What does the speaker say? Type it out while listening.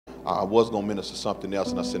I was going to minister something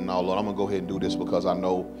else, and I said, no, Lord, I'm going to go ahead and do this because I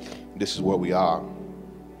know this is where we are,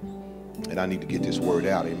 and I need to get this word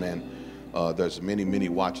out. Amen. There's many, many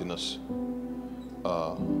watching us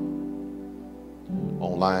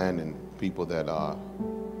online, and people that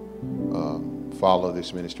follow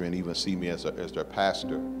this ministry and even see me as their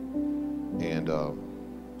pastor, and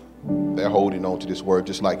they're holding on to this word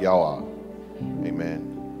just like y'all are. Amen.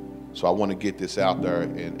 So I want to get this out there,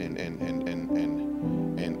 and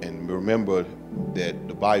remember that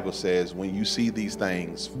the Bible says when you see these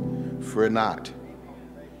things, fear not.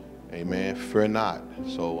 Amen. Fear not.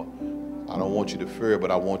 So I don't want you to fear,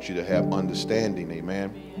 but I want you to have understanding.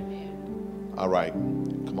 Amen. All right.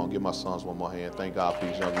 Come on, give my sons one more hand. Thank God for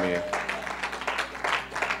these young men.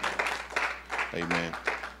 Amen.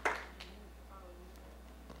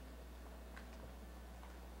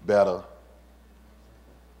 Better.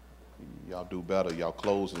 Y'all do better. Y'all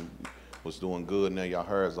closing was doing good. Now y'all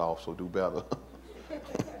hair is off, so do better.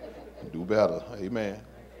 Do better. Amen.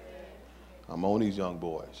 I'm on these young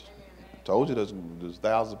boys. Told you there's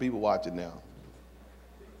thousands of people watching now.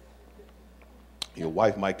 Your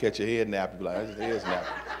wife might catch your head nap. You be like, that's his head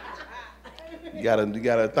snapping. You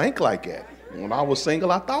gotta think like that. When I was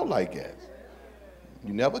single, I thought like that.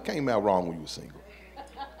 You never came out wrong when you were single.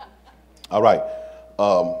 All right.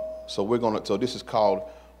 So this is called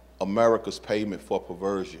America's Payment for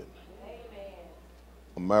Perversion. Amen.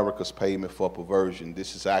 America's Payment for Perversion.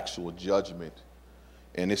 This is actual judgment,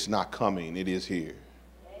 and it's not coming. It is here.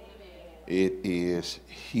 Amen. It is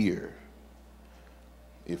here.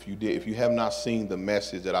 If you have not seen the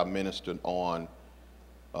message that I ministered on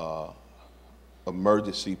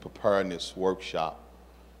emergency preparedness workshop,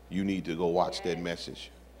 you need to go watch that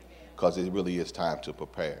message, because it really is time to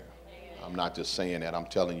prepare. I'm not just saying that. I'm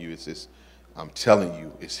telling you it's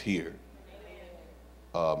here.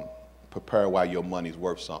 Prepare while your money's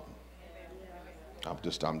worth something. I'm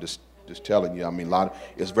just telling you. I mean,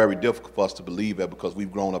 it's very difficult for us to believe that, because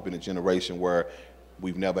we've grown up in a generation where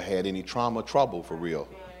we've never had any trauma or trouble for real.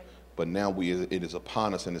 But now it is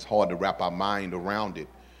upon us, and it's hard to wrap our mind around it.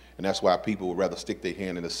 And that's why people would rather stick their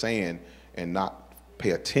hand in the sand and not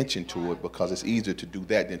pay attention to it, because it's easier to do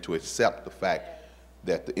that than to accept the fact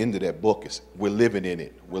that the end of that book is we're living in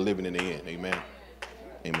it. We're living in the end. Amen.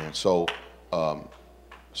 Amen. So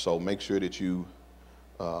make sure that you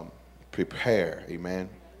prepare. Amen.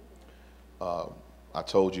 I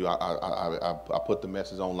told you, I put the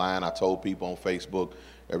message online. I told people on Facebook,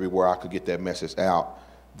 everywhere I could get that message out,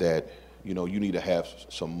 that, you need to have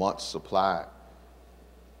some months supply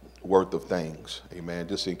worth of things. Amen.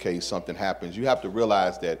 Just in case something happens. You have to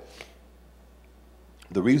realize that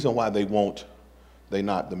the reason why the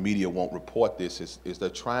media won't report this is they're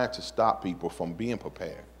trying to stop people from being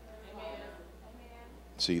prepared. Amen.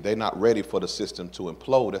 See, they're not ready for the system to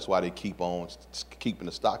implode. That's why they keep on keeping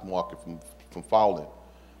the stock market from falling.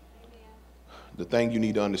 Amen. The thing you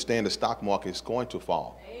need to understand, the stock market is going to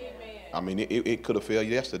fall. Amen. I mean, it could have failed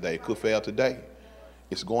yesterday. It could fail today.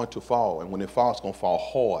 It's going to fall. And when it falls, it's going to fall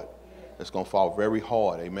hard. It's going to fall very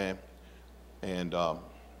hard. Amen. And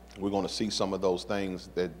we're going to see some of those things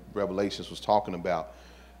that Revelations was talking about.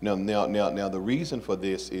 Now, the reason for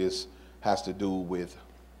this has to do with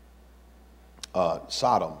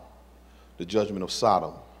Sodom, the judgment of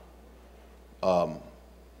Sodom.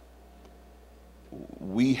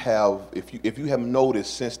 We have, if you have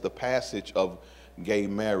noticed since the passage of gay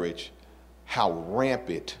marriage, how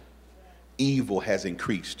rampant evil has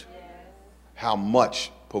increased, how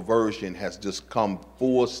much perversion has just come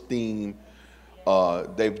full steam.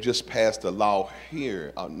 They've just passed a law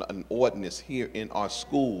here, an ordinance here in our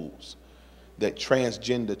schools, that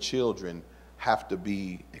transgender children have to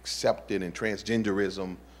be accepted, and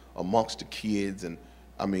transgenderism amongst the kids. And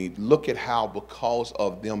I mean, look at how, because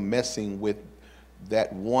of them messing with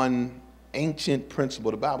that one ancient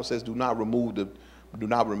principle, the Bible says, do not remove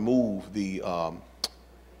the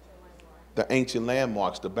ancient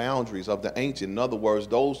landmarks, the boundaries of the ancient. In other words,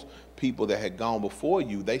 those people that had gone before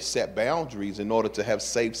you, they set boundaries in order to have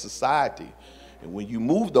safe society. And when you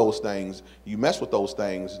move those things, you mess with those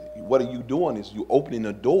things, what are you doing is you opening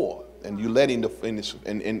the door, and you letting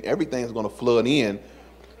and everything's going to flood in,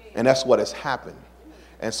 and that's what has happened.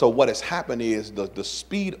 And so what has happened is the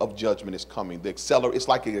speed of judgment is coming. It's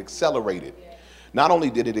like it accelerated. Not only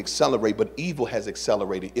did it accelerate, but evil has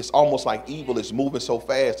accelerated. It's almost like evil is moving so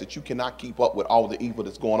fast that you cannot keep up with all the evil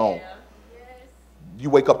that's going on. you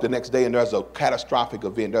wake up the next day and there's a catastrophic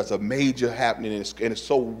event, there's a major happening, and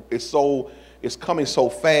it's coming so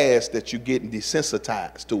fast that you're getting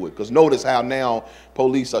desensitized to it. Because notice how now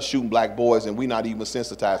police are shooting black boys and we're not even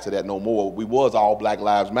sensitized to that no more. We was all Black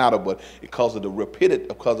Lives Matter, but because of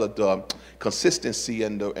the consistency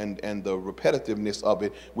and the repetitiveness of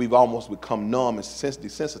it, we've almost become numb and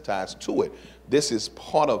desensitized to it. This is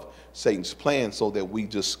part of Satan's plan so that we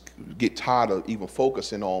just get tired of even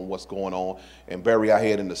focusing on what's going on and bury our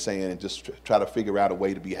head in the sand and just try to figure out a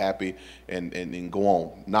way to be happy and go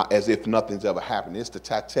on. Not as if nothing's ever happened. It's the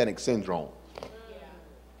Titanic syndrome,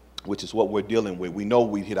 which is what we're dealing with. We know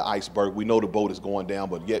we hit an iceberg. We know the boat is going down,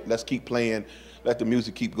 but yet let's keep playing. Let the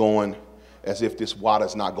music keep going as if this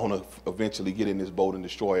water's not going to eventually get in this boat and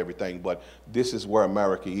destroy everything. But this is where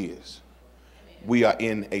America is. We are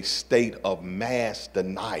in a state of mass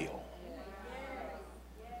denial.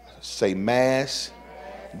 Say mass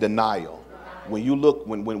denial. When you look,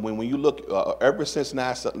 ever since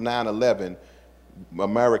 9/11,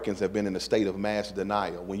 Americans have been in a state of mass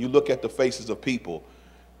denial. When you look at the faces of people,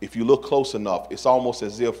 if you look close enough, it's almost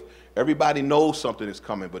as if everybody knows something is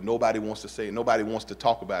coming, but nobody wants to say it. Nobody wants to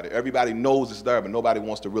talk about it. Everybody knows it's there, but nobody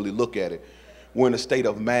wants to really look at it. We're in a state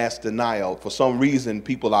of mass denial. For some reason,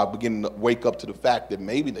 people are beginning to wake up to the fact that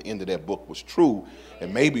maybe the end of that book was true,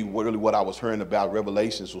 and maybe really what I was hearing about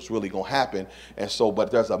Revelations was really going to happen. And so, but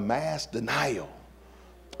there's a mass denial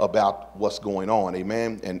about what's going on,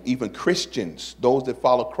 amen? And even Christians, those that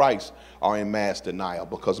follow Christ, are in mass denial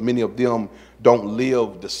because many of them don't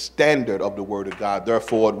live the standard of the Word of God.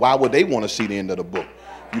 Therefore, why would they want to see the end of the book?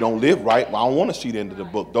 You don't live right, well, I don't want to see the end of the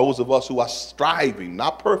book. Those of us who are striving,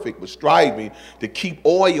 not perfect, but striving to keep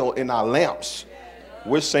oil in our lamps,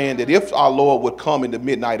 we're saying that if our Lord would come in the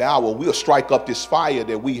midnight hour, we'll strike up this fire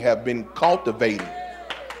that we have been cultivating.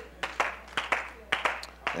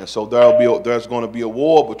 And so there's going to be a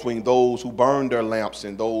war between those who burned their lamps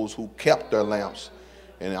and those who kept their lamps.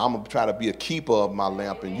 And I'm going to try to be a keeper of my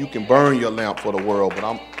lamp, and you can burn your lamp for the world,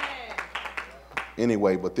 but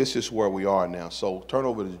anyway, but this is where we are now. So turn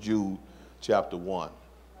over to Jude chapter 1.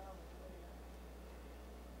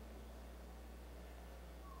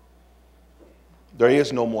 There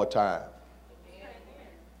is no more time.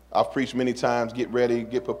 I've preached many times, get ready,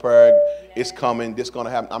 get prepared. It's coming, this going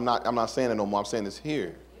to happen. I'm not saying it no more. I'm saying it's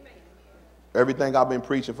here. Everything I've been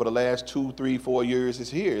preaching for the last 2, 3, 4 years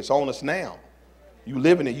is here. It's on us now. You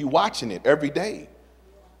living it, you watching it every day.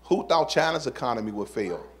 Who thought China's economy would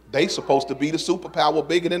fail? They supposed to be the superpower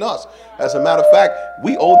bigger than us. As a matter of fact,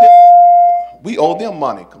 we owe them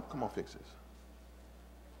money. Come on, fix this.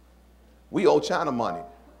 We owe China money.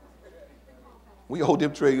 We owe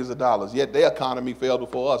them trillions of dollars. Yet their economy failed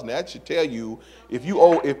before us. Now that should tell you,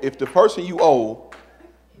 if the person you owe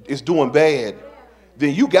is doing bad,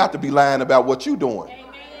 then you got to be lying about what you're doing.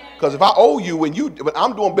 Because if I owe you but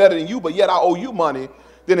I'm doing better than you, but yet I owe you money,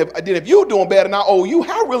 then if you're doing bad and I owe you,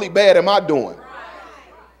 how really bad am I doing?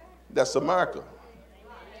 That's America.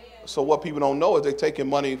 So what people don't know is they're taking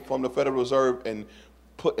money from the Federal Reserve and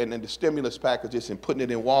putting in the stimulus packages and putting it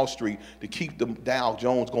in Wall Street to keep the Dow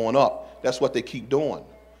Jones going up. That's what they keep doing,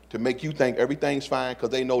 to make you think everything's fine,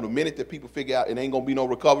 because they know the minute that people figure out it ain't going to be no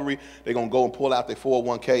recovery, they're going to go and pull out their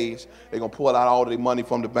 401ks, they're going to pull out all their money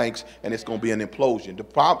from the banks, and it's going to be an implosion. The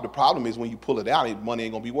problem is when you pull it out, money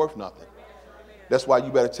ain't going to be worth nothing. That's why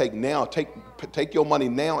you better take your money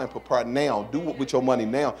now and prepare now. Do it with your money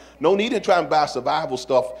now. No need to try and buy survival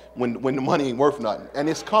stuff when the money ain't worth nothing. And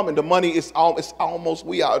it's coming. The money is almost,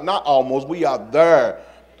 we are there.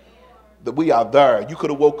 We are there. You could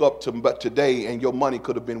have woke up today and your money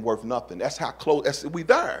could have been worth nothing. That's how close, we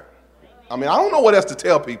there. I mean, I don't know what else to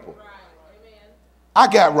tell people.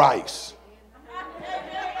 I got rice.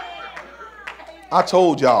 I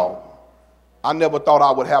told y'all. I never thought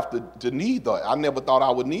I would have to need that. I never thought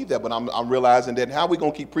I would need that, but I'm realizing that how we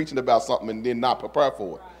going to keep preaching about something and then not prepare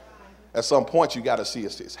for it? At some point, you got to see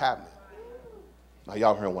it's happening. Now,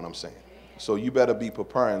 y'all hearing what I'm saying? So you better be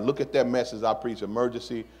preparing. Look at that message I preach,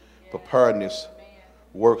 emergency preparedness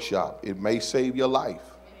workshop. It may save your life.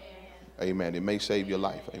 Amen. It may save your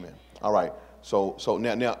life. Amen. All right. So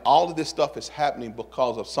now all of this stuff is happening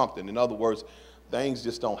because of something. In other words, things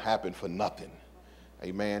just don't happen for nothing.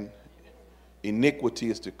 Amen.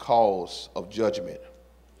 Iniquity is the cause of judgment.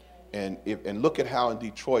 And look at how in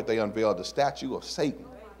Detroit they unveiled the statue of Satan.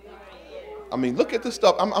 I mean, look at the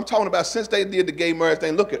stuff. I'm talking about since they did the gay marriage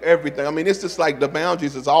thing, look at everything. I mean, it's just like the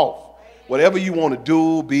boundaries is off. Whatever you want to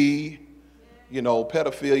do, be,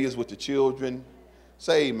 pedophilias with the children.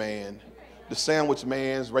 Say, man, the sandwich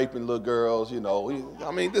man's raping little girls,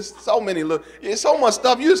 I mean, there's so many it's so much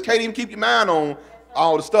stuff you just can't even keep your mind on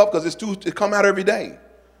all the stuff because it come out every day.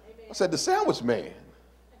 I said, the sandwich man.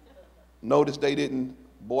 Notice they didn't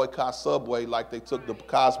boycott Subway like they took the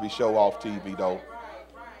Cosby Show off TV, though.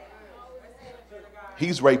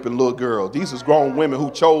 He's raping little girls. These is grown women who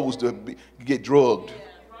chose to get drugged.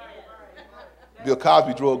 Bill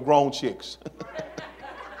Cosby drugged grown chicks.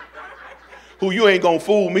 Who you ain't gonna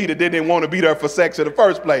fool me that they didn't want to be there for sex in the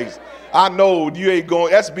first place. I know you ain't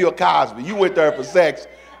going, that's Bill Cosby. You went there for sex.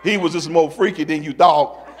 He was just more freaky than you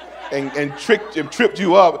thought and tripped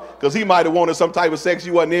you up because he might have wanted some type of sex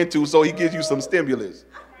you wasn't into, so he gives you some stimulus.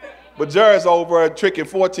 But Jared's over tricking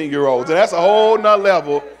 14-year-olds, and that's a whole nother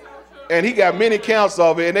level. And he got many counts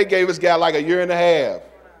of it, and they gave this guy like a year and a half.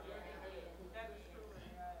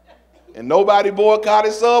 And nobody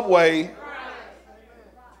boycotted Subway.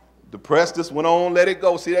 The press just went on, let it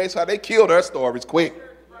go. See, that's how they killed their stories quick.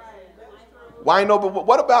 Why no? But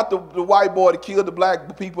what about the white boy that killed the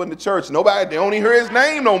black people in the church? Nobody, they don't even hear his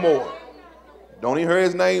name no more. Don't even hear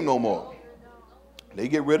his name no more. They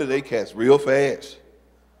get rid of their cats real fast.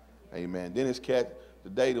 Amen. Then his cat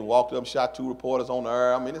today that walked up and shot 2 reporters on the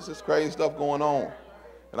air. I mean, it's just crazy stuff going on.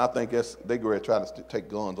 And I think they go ahead trying to take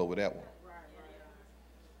guns over that one.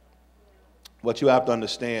 But you have to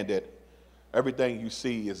understand that everything you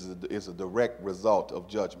see is a direct result of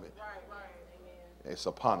judgment. It's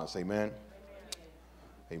upon us. Amen.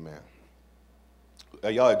 Amen.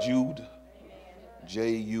 Are y'all at Jude?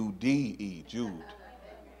 Jude. Jude.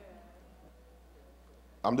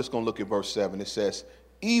 I'm just going to look at verse 7. It says,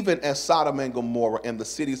 even as Sodom and Gomorrah and the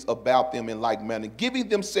cities about them in like manner, giving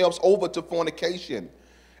themselves over to fornication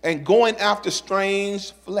and going after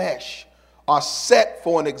strange flesh, are set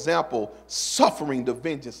for an example, suffering the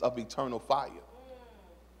vengeance of eternal fire.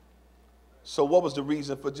 So what was the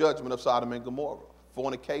reason for judgment of Sodom and Gomorrah?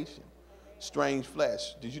 Fornication, strange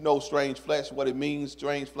flesh. Did you know strange flesh, what it means,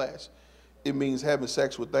 strange flesh? It means having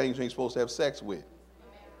sex with things you ain't supposed to have sex with.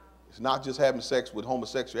 It's not just having sex with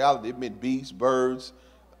homosexuality. It meant beasts, birds,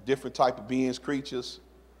 different type of beings, creatures.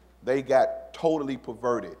 They got totally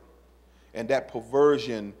perverted. And that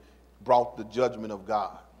perversion brought the judgment of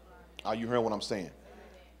God. Are you hearing what I'm saying?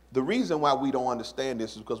 The reason why we don't understand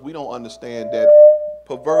this is because we don't understand that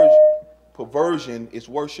perversion is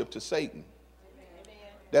worship to Satan.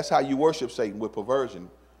 That's how you worship Satan, with perversion.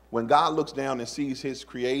 When God looks down and sees his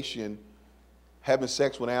creation having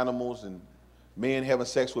sex with animals and men having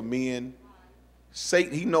sex with men,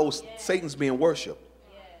 Satan, he knows Satan's being worshiped.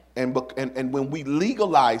 And when we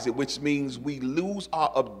legalize it, which means we lose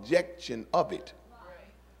our objection of it,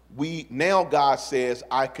 now God says,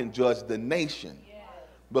 I can judge the nation,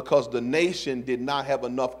 because the nation did not have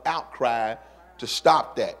enough outcry to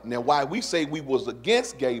stop that. Now, why we say we was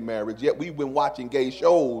against gay marriage, yet we've been watching gay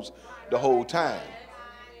shows the whole time.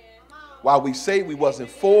 While we say we wasn't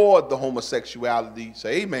for the homosexuality,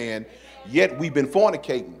 say amen, yet we've been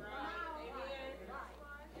fornicating.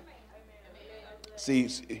 See,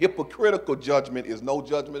 hypocritical judgment is no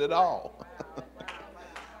judgment at all.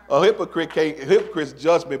 A hypocrite's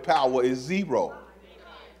judgment power is zero.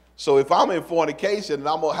 So if I'm in fornication and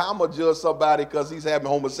how am I judge somebody because he's having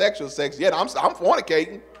homosexual sex? Yet I'm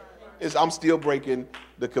fornicating. I'm still breaking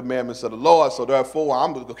the commandments of the Lord. So therefore,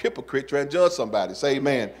 I'm a hypocrite trying to judge somebody. Say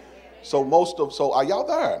amen. So are y'all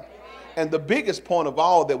there? And the biggest point of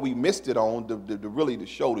all that we missed it on, to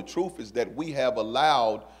show the truth, is that we have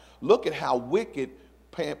allowed, look at how wicked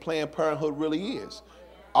Planned Parenthood really is.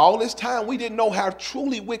 All this time, we didn't know how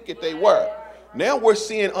truly wicked they were. Now we're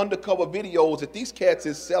seeing undercover videos that these cats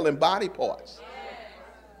is selling body parts.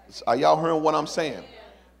 Are y'all hearing what I'm saying?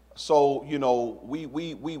 So, you know,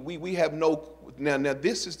 we have no, now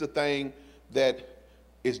this is the thing that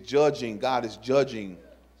is judging, God is judging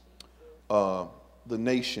the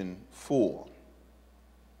nation for.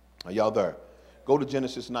 Are y'all there? Go to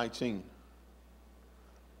Genesis 19.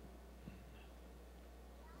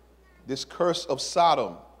 This curse of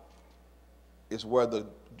Sodom is where the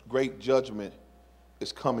great judgment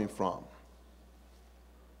is coming from.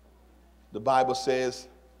 The Bible says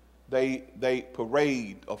they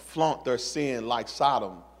parade or flaunt their sin like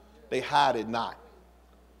Sodom. They hide it not.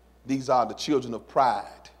 These are the children of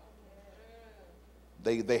pride.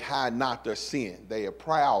 They hide not their sin. They are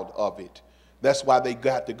proud of it. That's why they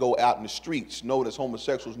got to go out in the streets. Notice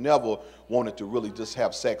homosexuals never wanted to really just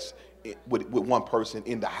have sex with one person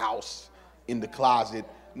in the house, in the closet,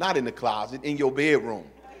 not in the closet, in your bedroom.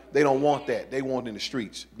 They don't want that. They want it in the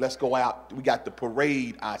streets. Let's go out. We got to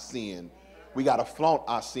parade our sin. We got to flaunt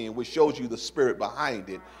our sin, which shows you the spirit behind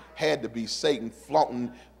it. Had to be Satan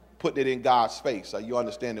flaunting, putting it in God's face. Are you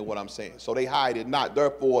understanding what I'm saying? So they hide it not.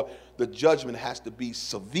 Therefore, the judgment has to be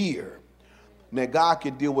severe. Now, God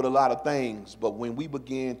can deal with a lot of things, but when we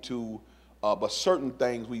begin to, but certain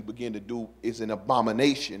things we begin to do is an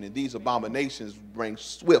abomination, and these abominations bring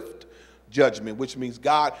swift judgment, which means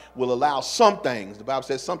God will allow some things. The Bible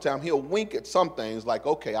says sometimes he'll wink at some things like,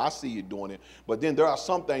 okay, I see you doing it. But then there are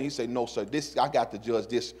some things he say, no, sir, this, I got to judge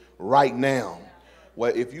this right now.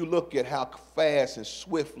 Well, if you look at how fast and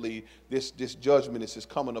swiftly this judgment is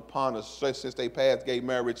coming upon us since they passed gay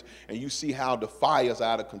marriage, and you see how the fire's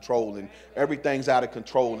out of control and everything's out of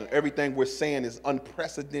control and everything we're saying is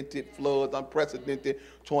unprecedented floods, unprecedented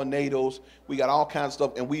tornadoes. We got all kinds of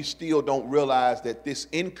stuff, and we still don't realize that this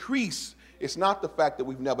increase, it's not the fact that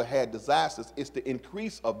we've never had disasters, it's the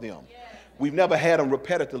increase of them. We've never had them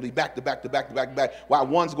repetitively, back to back to back to back to back. While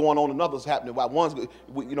one's going on, another's happening. While one's,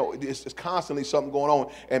 you know, it's constantly something going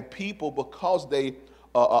on. And people, because they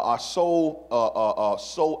are so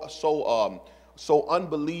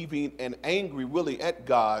unbelieving and angry, really, at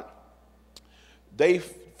God, they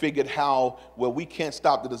figured how, well, we can't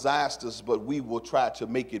stop the disasters, but we will try to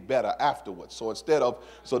make it better afterwards. So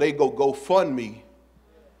so they go fund me.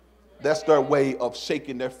 That's their way of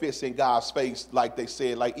shaking their fists in God's face, like they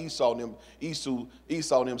said, like Esau and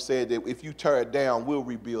them said that if you tear it down, we'll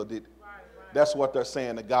rebuild it. That's what they're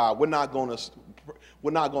saying to God. We're not going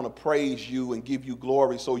to praise you and give you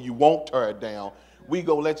glory so you won't tear it down.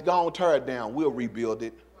 Let's go and tear it down. We'll rebuild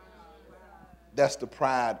it. That's the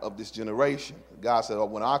pride of this generation. God said, oh,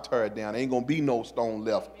 when I tear it down, there ain't going to be no stone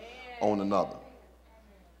left on another.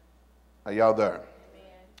 Are y'all there?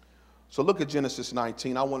 So look at Genesis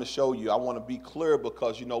 19. I want to show you, I want to be clear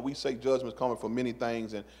because, you know, we say judgment's coming from many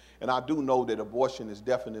things, and I do know that abortion is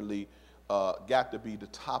definitely got to be the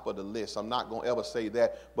top of the list. I'm not going to ever say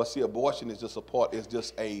that, but see, abortion is just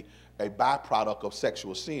a byproduct of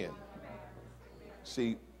sexual sin.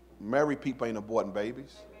 See, married people ain't aborting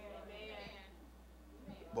babies.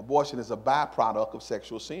 Abortion is a byproduct of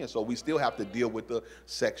sexual sin, so we still have to deal with the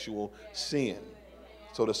sexual sin.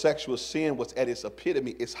 So the sexual sin was at its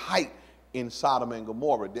epitome, its height in Sodom and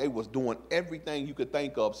Gomorrah. They was doing everything you could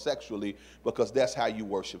think of sexually because that's how you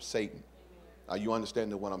worship Satan. Are you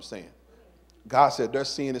understanding what I'm saying? God said their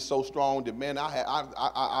sin is so strong that, man,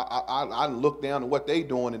 I looked down at what they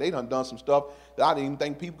doing, and they done some stuff that I didn't even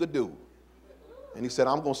think people could do. And he said,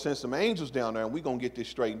 I'm going to send some angels down there, and we're going to get this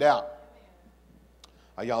straightened out.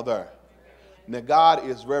 Are y'all there? Now, God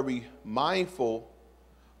is very mindful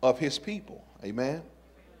of his people. Amen?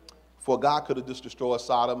 For God could have just destroyed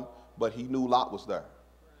Sodom, but he knew Lot was there.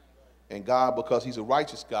 And God, because he's a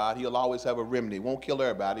righteous God, he'll always have a remnant. He won't kill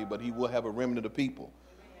everybody, but he will have a remnant of people.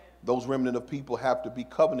 Those remnant of people have to be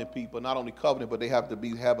covenant people, not only covenant, but they have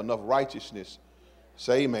to have enough righteousness,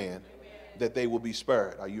 say amen, that they will be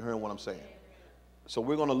spared. Are you hearing what I'm saying? So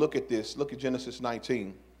we're going to look at this. Look at Genesis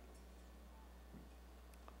 19.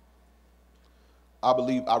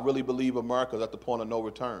 I really believe America's at the point of no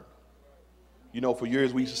return. You know, for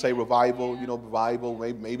years we used to say revival,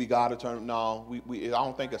 maybe God will turn. No, I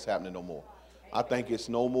don't think it's happening no more. I think it's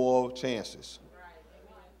no more chances.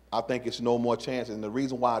 I think it's no more chances. And the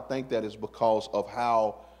reason why I think that is because of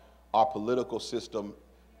how our political system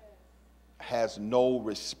has no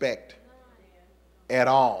respect at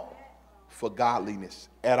all for godliness,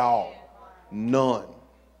 at all. None.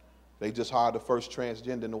 They just hired the first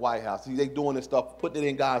transgender in the White House. See, they doing this stuff, putting it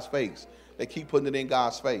in God's face. They keep putting it in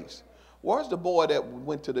God's face. Where's the boy that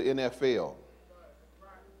went to the NFL?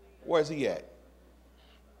 Where's he at?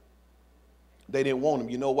 They didn't want him.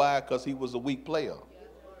 You know why? Because he was a weak player.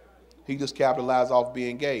 He just capitalized off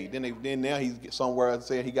being gay. Then now he's somewhere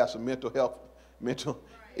saying he got some mental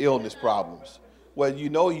illness problems. Well, you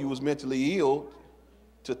know he was mentally ill.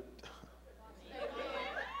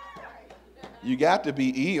 You got to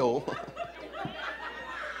be ill.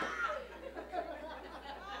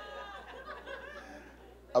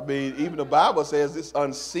 I mean, even the Bible says it's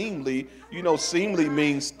unseemly. You know, seemly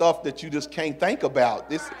means stuff that you just can't think about.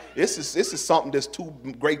 This is something that's too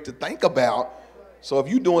great to think about. So if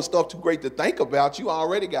you're doing stuff too great to think about, you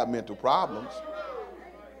already got mental problems.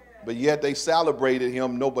 But yet they celebrated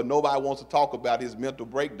him, but nobody wants to talk about his mental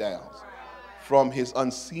breakdowns from his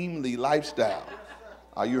unseemly lifestyle.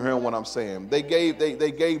 Are you hearing what I'm saying? They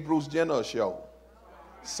gave Bruce Jenner a show,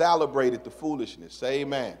 celebrated the foolishness. Say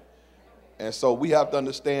amen. And so we have to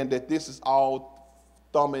understand that this is all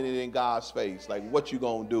thumbing it in God's face, like what you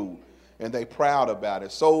gonna do, and they proud about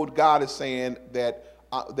it. So God is saying that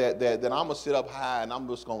I'm gonna sit up high and I'm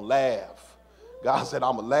just gonna laugh. God said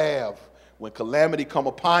I'm gonna laugh when calamity come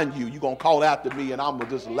upon you. You gonna call out to me and I'm gonna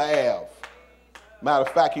just laugh. Matter of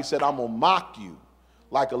fact, he said I'm gonna mock you,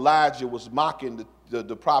 like Elijah was mocking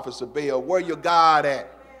the prophets of Baal. Where your God at?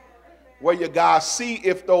 Where your God, see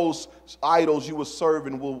if those idols you were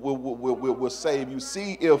serving will save you.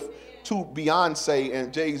 See if Beyonce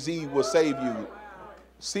and Jay-Z will save you.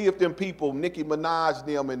 See if them people, Nicki Minaj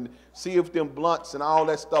them, and see if them blunts and all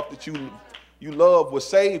that stuff that you love will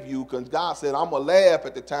save you. Because God said, I'm going to laugh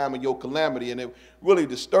at the time of your calamity. And it really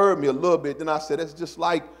disturbed me a little bit. Then I said, it's just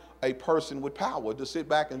like a person with power. Just sit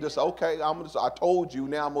back and just say, okay, I told you,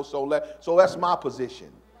 now I'm going to laugh. So that's my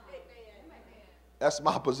position. That's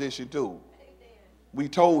my position too. We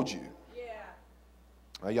told you.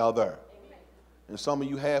 Are y'all there? And some of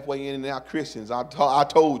you halfway in and out Christians, I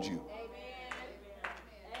told you.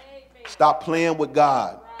 Stop playing with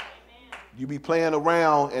God. You be playing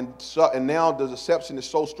around, and now the deception is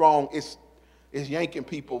so strong, it's yanking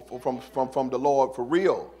people from the Lord for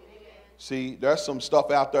real. See, there's some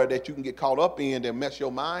stuff out there that you can get caught up in that mess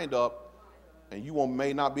your mind up, and you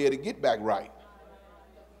may not be able to get back right.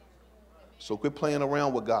 So quit playing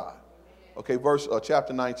around with God. Okay,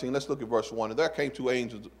 chapter 19, let's look at verse 1. And there came two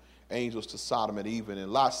angels to Sodom at even,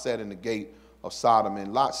 and Lot sat in the gate of Sodom,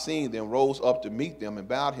 and Lot, seeing them, rose up to meet them and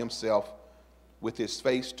bowed himself with his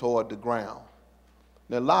face toward the ground.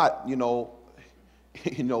 Now Lot,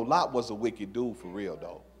 Lot was a wicked dude for real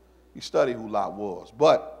though. You study who Lot was,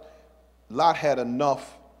 but Lot had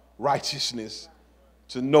enough righteousness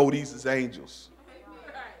to know these as angels.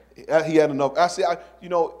 He had enough.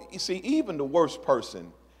 You see, even the worst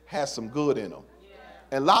person has some good in him.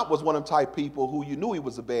 And Lot was one of them type people who you knew he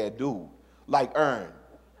was a bad dude, like Ern.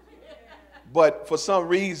 But for some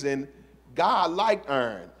reason, God liked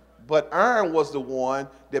Ern. But Ern was the one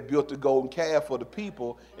that built the golden calf for the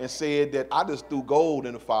people and said that I just threw gold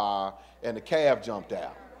in the fire and the calf jumped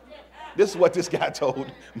out. This is what this guy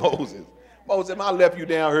told Moses. Moses, I left you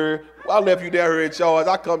down here. I left you down here in charge.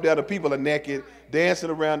 I come down, the people are naked, dancing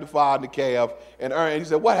around the fire and the calf. And Ern, he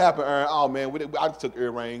said, what happened, Ern? Oh, man, I just took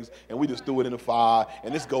earrings and we just threw it in the fire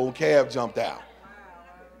and this golden calf jumped out.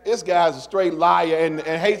 This guy's a straight liar and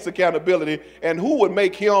hates accountability. And who would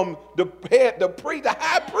make him the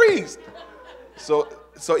high priest? So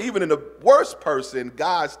even in the worst person,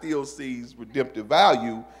 God still sees redemptive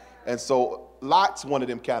value. And so Lot's one of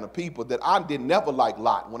them kind of people that I did never like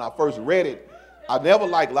Lot. When I first read it, I never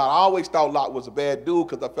liked Lot. I always thought Lot was a bad dude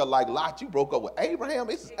because I felt like, Lot, you broke up with Abraham.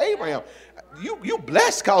 This is Abraham. You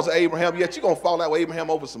blessed because of Abraham, yet you're going to fall out with Abraham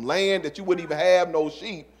over some land that you wouldn't even have no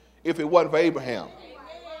sheep if it wasn't for Abraham.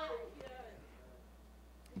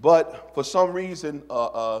 But for some reason,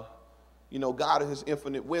 God in his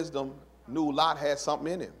infinite wisdom knew Lot had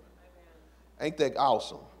something in him. Ain't that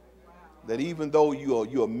awesome? That even though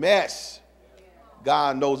you're a mess,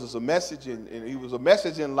 God knows there's a message, and he was a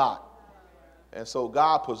message in Lot. And so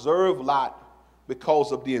God preserved Lot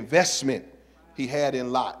because of the investment he had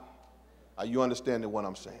in Lot. Are you understanding what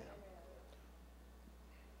I'm saying?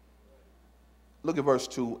 Look at verse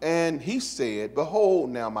 2. And he said, behold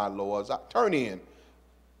now, my lords, turn in,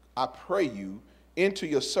 I pray you, into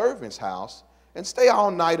your servant's house, and stay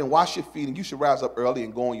all night and wash your feet, and you should rise up early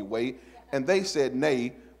and go on your way. And they said,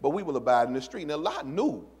 nay, but we will abide in the street. Now Lot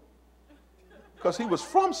knew, because he was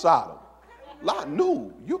from Sodom. Lot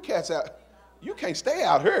knew, you can't stay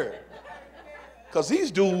out here, because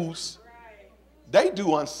these dudes, they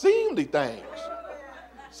do unseemly things.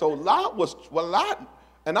 So Lot,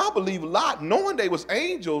 and I believe Lot, knowing they was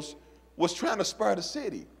angels, was trying to spare the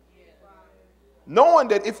city. Knowing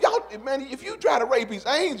that if you try to rape these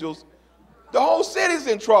angels, the whole city's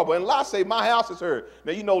in trouble. And Lot say, my house is hers.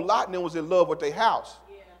 Now, Lot then was in love with their house.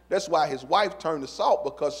 That's why his wife turned to salt,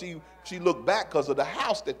 because she looked back because of the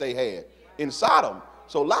house that they had in Sodom.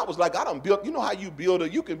 So Lot was like, I done built, you know how you build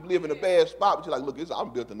you can live in a bad spot, but you're like, look, I done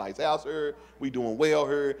built a nice house here. We doing well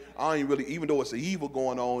here. I ain't really, even though it's an evil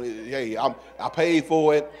going on, hey, I paid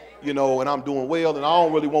for it, and I'm doing well, and I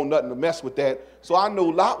don't really want nothing to mess with that. So I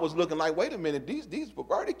knew Lot was looking like, wait a minute, these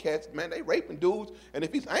perverted cats, man, they raping dudes, and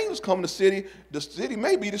if these angels come to the city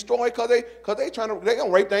may be destroyed because they gonna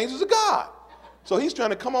rape the angels of God. So he's trying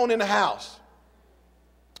to come on in the house.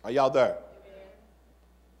 Are y'all there?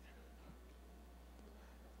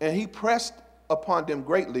 And he pressed upon them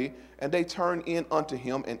greatly, and they turned in unto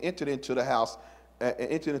him and entered into his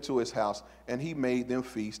house, and he made them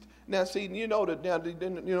feast. Now, see, in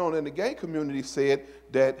the gay community said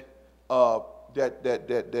that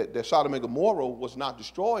Sodom and Gomorrah was not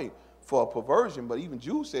destroyed for perversion, but even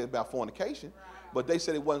Jews said about fornication. But they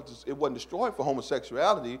said it wasn't destroyed for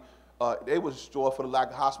homosexuality. They was destroyed for the lack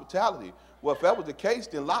of hospitality. Well, if that was the case,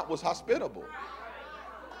 then Lot was hospitable.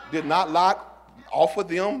 Did not Lot offer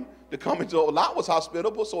them to come into? Lot was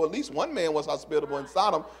hospitable, so at least one man was hospitable in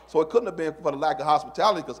Sodom. So it couldn't have been for the lack of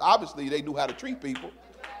hospitality, because obviously they knew how to treat people.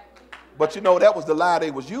 But you know, that was the lie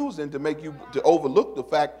they was using to make you to overlook the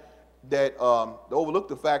fact that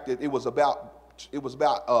it was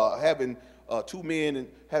about having two men and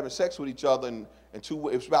having sex with each other, and it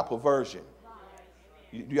was about perversion.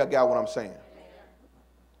 You got what I'm saying?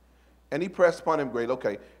 And he pressed upon him great,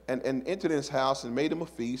 okay, and entered his house and made him a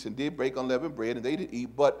feast and did break unleavened bread, and they did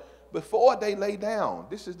eat. But before they lay down,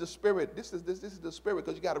 this is the spirit. This is the spirit,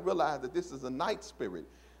 because you got to realize that this is a night spirit.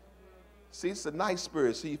 See, it's a night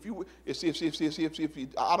spirit. See,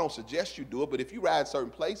 I don't suggest you do it, but if you ride certain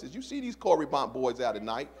places, you see these Corey Bont boys out at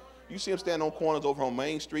night. You see them standing on corners over on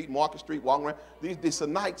Main Street, Market Street, walking around. This is a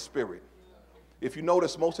night spirit. If you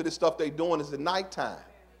notice, most of this stuff they're doing is at nighttime.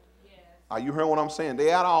 Are you hearing what I'm saying?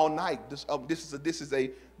 They're out all night. This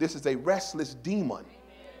is a restless demon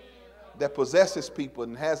that possesses people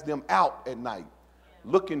and has them out at night,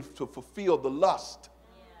 looking to fulfill the lust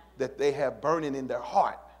that they have burning in their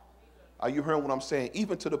heart. Are you hearing what I'm saying?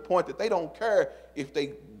 Even to the point that they don't care if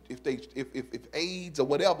AIDS or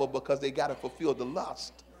whatever, because they got to fulfill the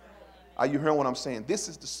lust. Are you hearing what I'm saying? This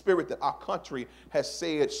is the spirit that our country has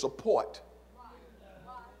said support.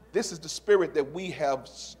 This is the spirit that we have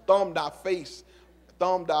thumbed our fingers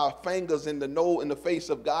in the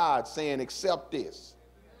face of God, saying, accept this.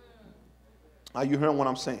 Are you hearing what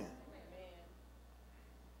I'm saying?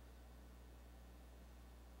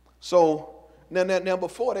 So now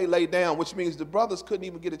before they lay down, which means the brothers couldn't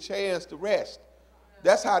even get a chance to rest.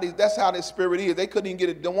 That's how this spirit is. They couldn't even get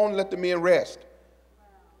it. Don't want to let the men rest.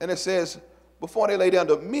 And it says, before they lay down,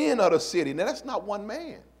 the men of the city. Now that's not one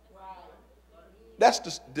man.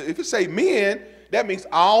 If you say men, that means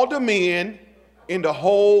all the men in the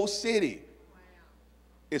whole city.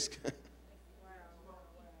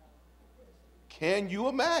 Can you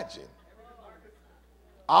imagine?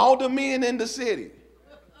 All the men in the city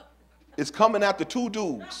is coming after two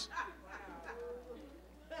dudes.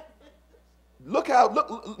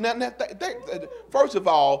 First of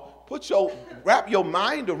all, wrap your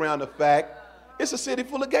mind around the fact it's a city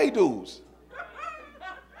full of gay dudes.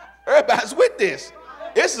 Everybody's with this.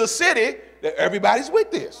 This is a city that everybody's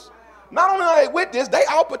with this. Not only are they with this, they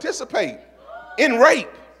all participate in rape.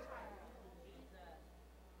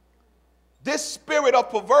 This spirit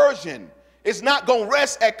of perversion is not going to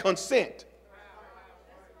rest at consent.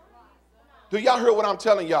 Do y'all hear what I'm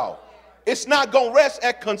telling y'all? It's not going to rest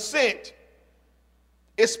at consent.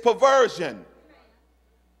 It's perversion.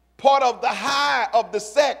 Part of the high of the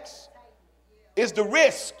sex is the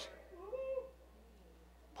risk.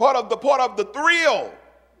 Part of the thrill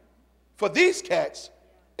for these cats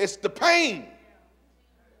is the pain.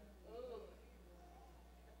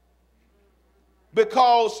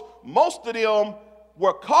 Because most of them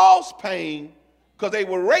were caused pain because they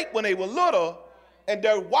were raped when they were little, and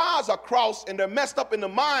their wires are crossed and they're messed up in the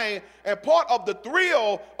mind. And part of the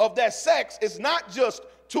thrill of that sex is not just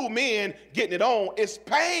two men getting it on, it's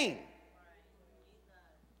pain.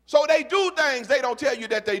 So they do things they don't tell you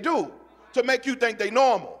that they do to make you think they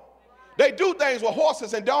normal. They do things with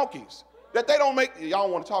horses and donkeys that they don't make. Y'all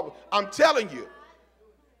want to talk about. I'm telling you,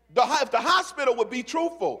 if the hospital would be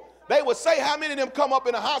truthful, they would say how many of them come up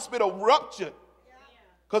in a hospital ruptured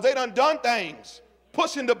because they done things,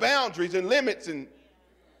 pushing the boundaries and limits, and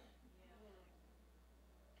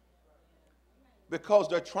because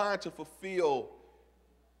they're trying to fulfill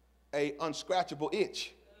a unscratchable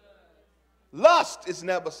itch. Lust is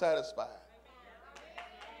never satisfied.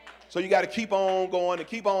 So you got to keep on going and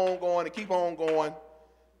keep on going and keep on going.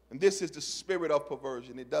 And this is the spirit of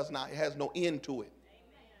perversion. It has no end to it.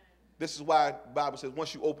 This is why the Bible says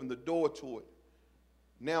once you open the door to it,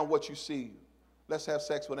 now what you see, let's have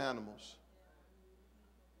sex with animals.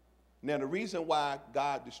 Now the reason why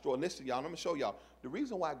God listen y'all, I'm going to show y'all. The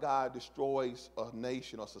reason why God destroys a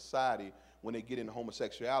nation or society when they get into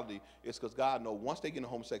homosexuality is because God knows once they get into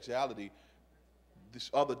homosexuality,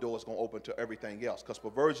 this other door is going to open to everything else, because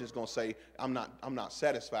perversion is going to say, I'm not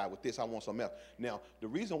satisfied with this, I want something else. Now, the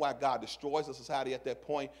reason why God destroys the society at that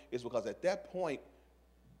point is because at that point,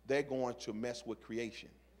 they're going to mess with creation,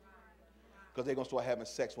 because they're going to start having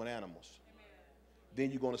sex with animals.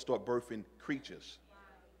 Then you're going to start birthing creatures,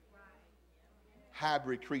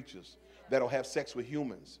 hybrid creatures that'll have sex with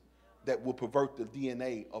humans, that will pervert the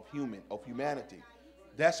DNA of humanity.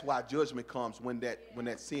 That's why judgment comes when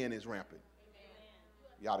that sin is rampant.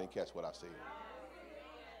 Y'all didn't catch what I said.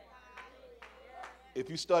 If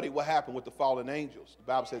you study what happened with the fallen angels, the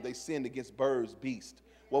Bible says they sinned against birds, beasts.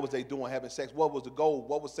 What was they doing? Having sex. What was the goal?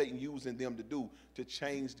 What was Satan using them to do? To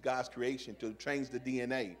change God's creation, to change the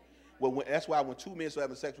DNA. That's why when two men start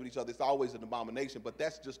having sex with each other, it's always an abomination. But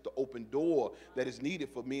that's just the open door that is needed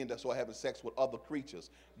for men that start having sex with other creatures.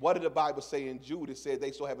 What did the Bible say in Jude? It said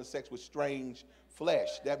they start having sex with strange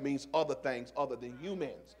flesh. That means other things other than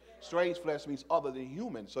humans. Strange flesh means other than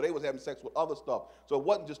human. So they was having sex with other stuff. So it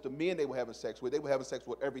wasn't just the men they were having sex with. They were having sex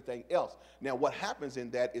with everything else. Now what happens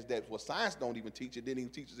in that is that what science don't even teach, it didn't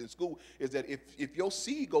even teach us in school, is that if your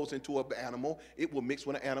seed goes into an animal, it will mix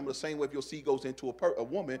with an animal. The same way if your seed goes into a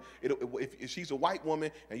woman, if she's a white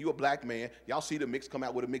woman and you're a black man, y'all see the mix come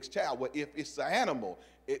out with a mixed child. Well, if it's an animal,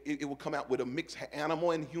 it will come out with a mixed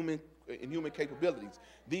animal and human capabilities.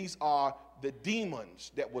 These are the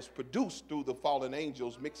demons that was produced through the fallen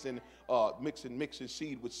angels mixing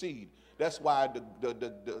seed with seed. That's why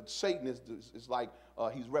the Satan is like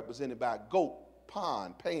he's represented by a goat,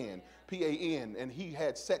 Pan, P-A-N, and he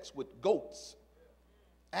had sex with goats,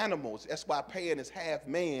 animals. That's why Pan is half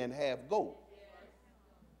man, half goat.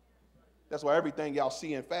 That's why everything y'all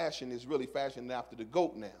see in fashion is really fashioned after the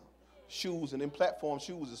goat now. Shoes and in platform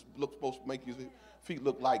shoes is supposed to make your feet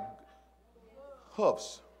look like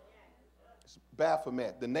hoofs. It's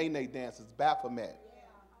Baphomet. The Nene dance is Baphomet.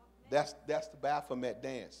 That's the Baphomet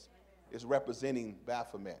dance. It's representing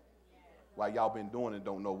Baphomet. Why y'all been doing it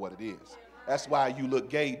don't know what it is. That's why you look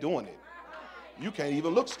gay doing it. You can't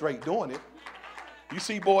even look straight doing it. You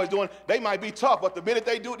see boys doing it, they might be tough, but the minute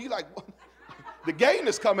they do it, you like, the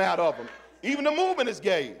gayness come out of them. Even the movement is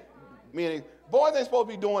gay. Meaning, boys ain't supposed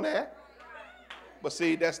to be doing that. But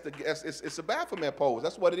see, it's a Baphomet pose.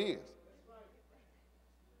 That's what it is.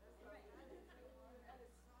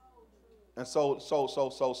 And so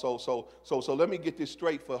let me get this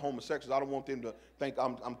straight for homosexuals. I don't want them to think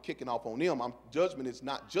I'm kicking off on them. Judgment is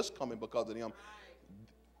not just coming because of them.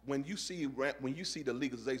 When you see the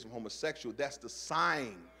legalization of homosexual, that's the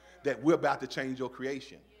sign that we're about to change your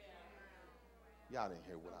creation. Y'all didn't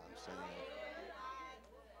hear what I'm saying.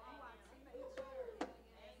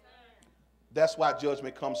 That's why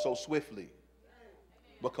judgment comes so swiftly.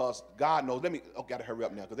 Because God knows, gotta hurry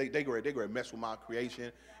up now, because they go ahead and mess with my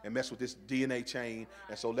creation and mess with this DNA chain.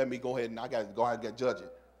 And so let me go ahead and I gotta go ahead and judge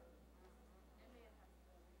it.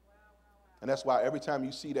 And that's why every time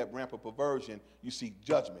you see that rampant perversion, you see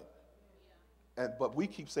judgment. But we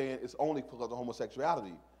keep saying it's only because of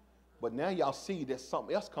homosexuality. But now y'all see there's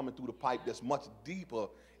something else coming through the pipe that's much deeper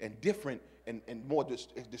and different and more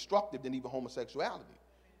destructive than even homosexuality.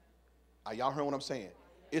 Are y'all hearing what I'm saying?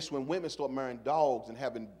 It's when women start marrying dogs and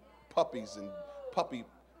having puppies and puppy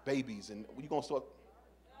babies, and you're going to start.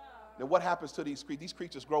 Now what happens to these creatures? These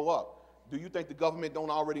creatures grow up. Do you think the government don't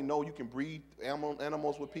already know you can breed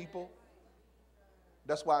animals with people?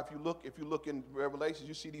 That's why if you look in Revelations,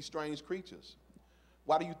 you see these strange creatures.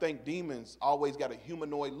 Why do you think demons always got a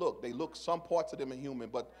humanoid look? They look, some parts of them are human,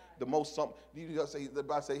 but the Bible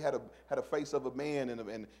say had a face of a man and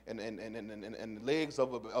legs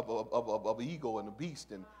of an eagle and a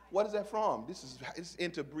beast. And what is that from? It's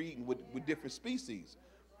interbreeding with different species.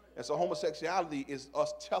 And so homosexuality is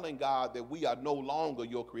us telling God that we are no longer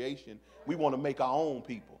your creation. We want to make our own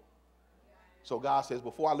people. So God says,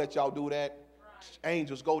 before I let y'all do that,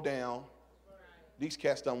 angels go down. These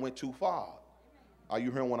cats done went too far. Are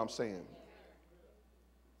you hearing what I'm saying?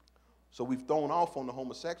 So we've thrown off on the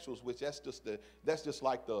homosexuals, which that's just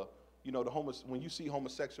like when you see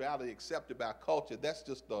homosexuality accepted by culture, that's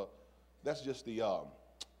just the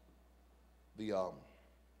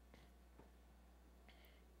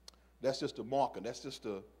marker. That's just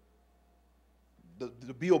the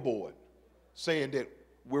billboard saying that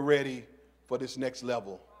we're ready for this next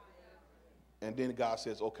level. And then God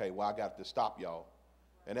says, okay, well, I got to stop y'all.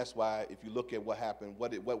 And that's why if you look at what happened,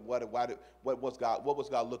 what was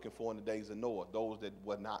God looking for in the days of Noah? Those that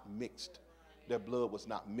were not mixed. Their blood was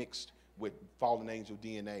not mixed with fallen angel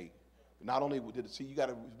DNA. Not only did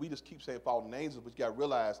it, we just keep saying fallen angels, but you got to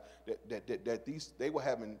realize that they were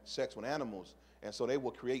having sex with animals, and so they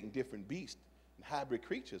were creating different beasts and hybrid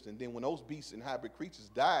creatures. And then when those beasts and hybrid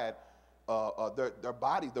creatures died, their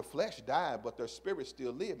body, their flesh died, but their spirits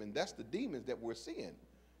still live, and that's the demons that we're seeing.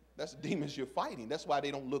 That's the demons you're fighting. That's why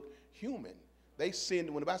they don't look human. They sinned,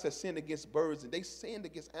 when the Bible says sin against birds, and they sinned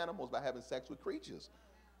against animals by having sex with creatures.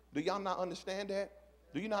 Do y'all not understand that?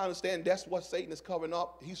 Do you not understand that's what Satan is covering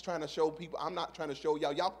up? He's trying to show people. I'm not trying to show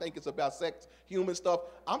y'all. Y'all think it's about sex, human stuff.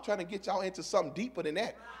 I'm trying to get y'all into something deeper than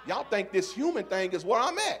that. Y'all think this human thing is where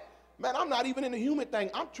I'm at. Man, I'm not even in the human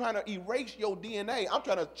thing. I'm trying to erase your DNA. I'm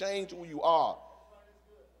trying to change who you are.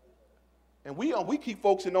 And we keep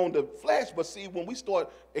focusing on the flesh, but see, when we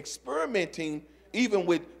start experimenting even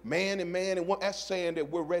with man and that's saying that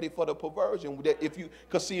we're ready for the perversion. That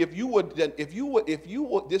because see, if you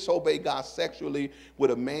would disobey God sexually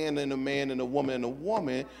with a man and a woman and a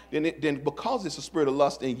woman, then because it's a spirit of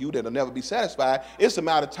lust in you that'll never be satisfied, it's a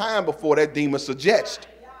matter of time before that demon suggests.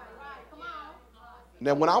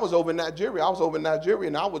 Now, when I was over in Nigeria,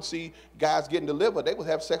 and I would see guys getting delivered. They would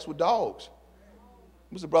have sex with dogs.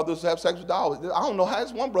 Mr. Brothers have sex with dogs. I don't know how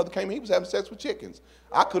this one brother came in. He was having sex with chickens.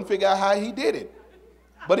 I couldn't figure out how he did it,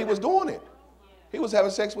 but he was doing it. He was having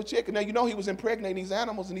sex with chickens. Now, you know he was impregnating these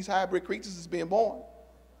animals and these hybrid creatures is being born.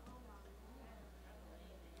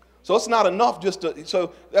 So it's not enough just to,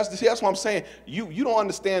 so that's what I'm saying. You don't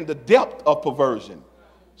understand the depth of perversion.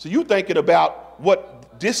 So you thinking about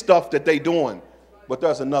what this stuff that they doing, but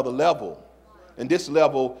there's another level. And this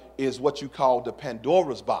level is what you call the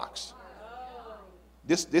Pandora's box.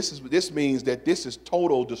 This means that this is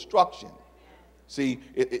total destruction. See,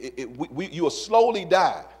 you will slowly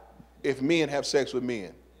die if men have sex with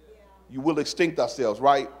men. You will extinct ourselves,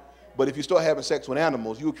 right? But if you start having sex with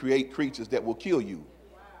animals, you will create creatures that will kill you.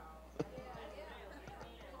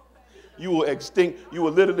 You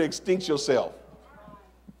will literally extinct yourself.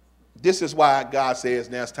 This is why God says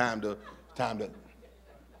now it's time to.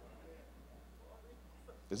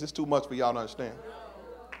 Is this too much for y'all to understand?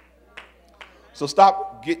 So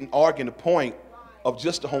stop arguing the point of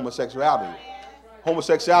just the homosexuality.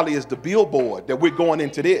 Homosexuality is the billboard that we're going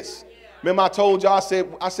into this. Remember I told y'all,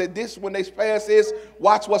 I said this, when they pass this,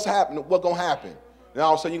 watch what's happening, what's going to happen. And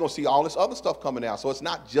all of a sudden you're going to see all this other stuff coming out. So it's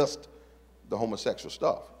not just the homosexual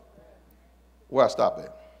stuff. Where I stop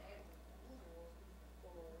at?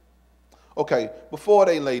 Okay, before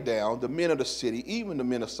they lay down, the men of the city, even the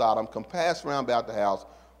men of Sodom, compassed round about the house.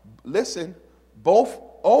 Listen, both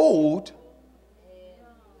old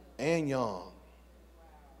and young.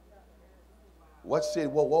 What's it?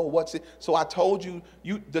 Whoa, what's it? So I told you,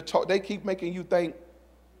 they keep making you think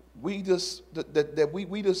it's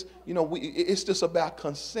just about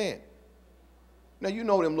consent. Now you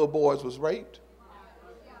know them little boys was raped.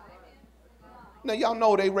 Now y'all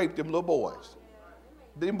know they raped them little boys.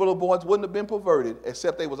 Them little boys wouldn't have been perverted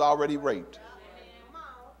except they was already raped.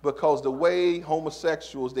 Because the way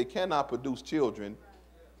homosexuals, they cannot produce children,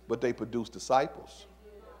 but they produce disciples.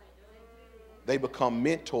 They become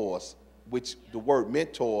mentors, which the word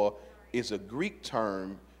mentor is a Greek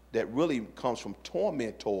term that really comes from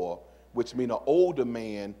tormentor, which means an older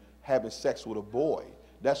man having sex with a boy.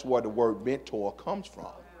 That's where the word mentor comes from.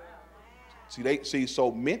 So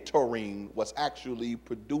mentoring was actually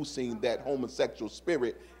producing that homosexual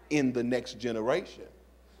spirit in the next generation.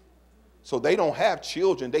 So they don't have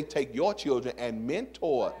children. They take your children and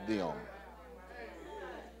mentor them.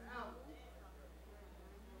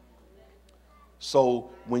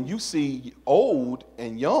 So when you see old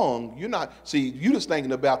and young, you just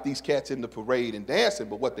thinking about these cats in the parade and dancing,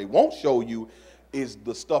 but what they won't show you is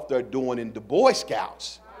the stuff they're doing in the Boy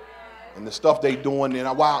Scouts and the stuff they're doing.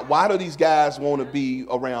 And why do these guys want to be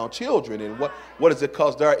around children? And what is it?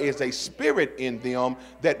 Because there is a spirit in them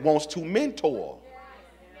that wants to mentor.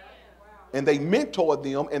 And they mentor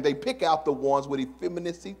them and they pick out the ones with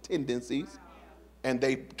effeminacy tendencies and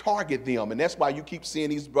they target them. And that's why you keep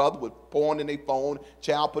seeing these brothers with porn in their phone,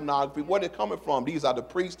 child pornography. Where are they coming from? These are the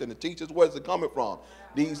priests and the teachers. Where is it coming from?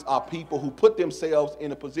 These are people who put themselves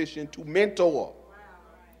in a position to mentor.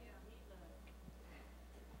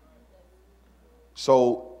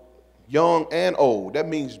 So young and old, that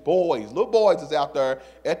means boys. Little boys is out there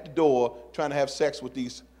at the door trying to have sex with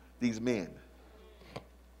these men.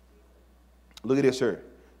 Look at this here.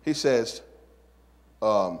 He says,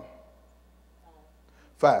 5.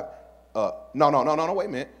 No, wait a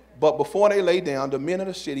minute. But before they lay down, the men of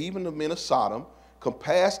the city, even the men of Sodom,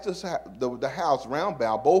 compassed the house round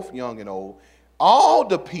about, both young and old, all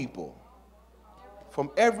the people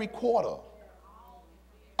from every quarter.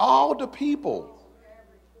 All the people.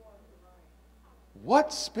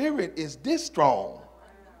 What spirit is this strong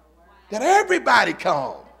that everybody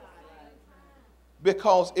come?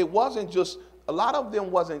 Because it wasn't just, a lot of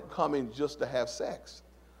them wasn't coming just to have sex.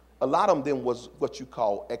 A lot of them was what you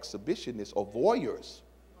call exhibitionists or voyeurs.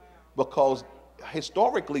 Because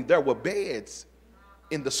historically there were beds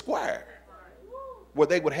in the square where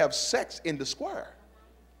they would have sex in the square.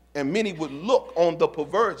 And many would look on the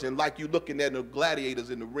perversion like you looking at the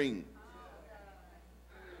gladiators in the ring.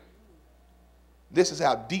 This is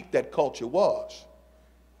how deep that culture was.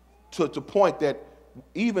 To the point that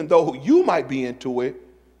even though you might be into it,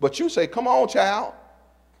 but you say, come on, child.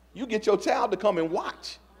 You get your child to come and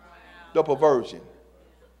watch the perversion.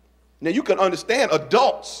 Now, you can understand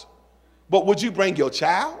adults, but would you bring your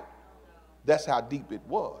child? That's how deep it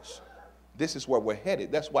was. This is where we're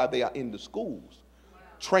headed. That's why they are in the schools,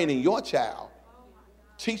 training your child,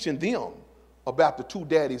 teaching them about the two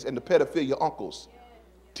daddies and the pedophilia uncles,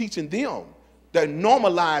 teaching them. They're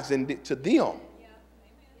normalizing it to them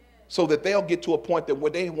so that they'll get to a point that where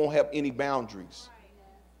they won't have any boundaries.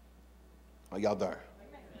 Are y'all there?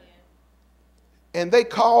 And they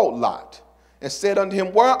called Lot and said unto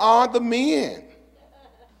him, where are the men?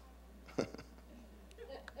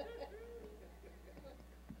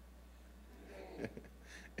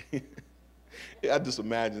 I just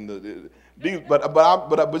imagine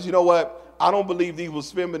but you know what? I don't believe these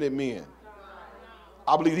was feminine men.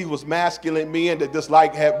 I believe these was masculine men that just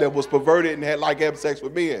that was perverted and had having sex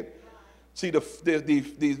with men. See, the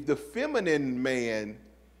feminine man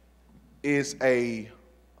is the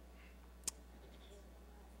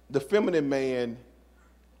feminine man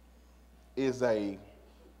is it's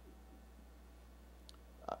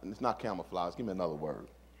not camouflage. Give me another word.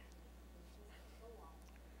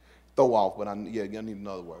 Throw off, but I need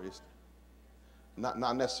another word. It's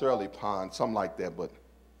not necessarily pond, something like that, but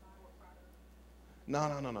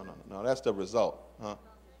no. That's the result, huh?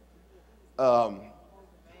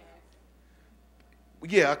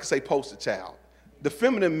 Yeah, I could say poster child. The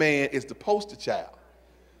feminine man is the poster child.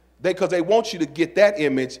 Because they want you to get that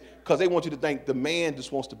image, because they want you to think the man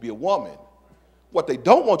just wants to be a woman. What they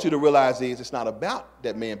don't want you to realize is it's not about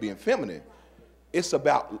that man being feminine. It's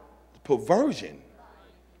about perversion.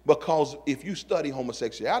 Because if you study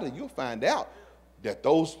homosexuality, you'll find out that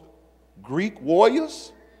those Greek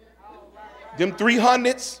warriors, them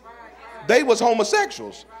 300s, they was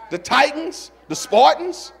homosexuals. The Titans, the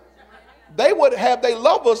Spartans, they would have their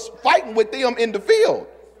lovers fighting with them in the field.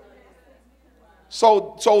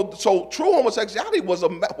 So true homosexuality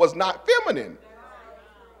was not feminine.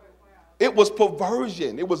 It was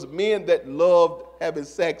perversion. It was men that loved having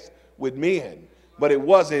sex with men. But it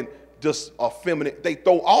wasn't just a feminine. They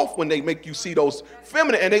throw off when they make you see those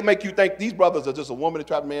feminine, and they make you think these brothers are just a woman that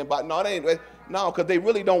trap a man. But no, they ain't. No, because they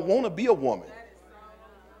really don't want to be a woman.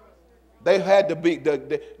 They had to be.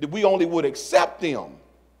 We only would accept them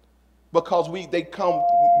because they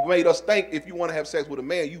made us think if you want to have sex with a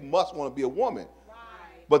man, you must want to be a woman.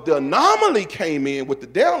 But the anomaly came in with the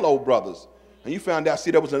down low brothers, and you found out. See,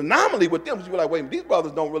 there was an anomaly with them. You were like, wait, these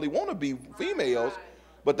brothers don't really want to be females,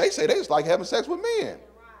 but they say they just like having sex with men.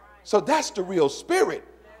 So that's the real spirit.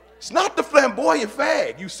 It's not the flamboyant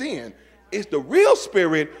fag you seeing. It's the real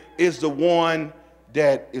spirit is the one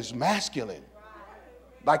that is masculine,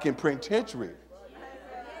 like in penitentiary.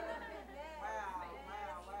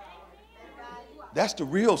 That's the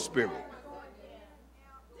real spirit.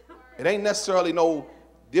 It ain't necessarily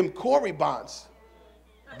them Corey bonds.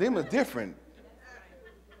 Them are different.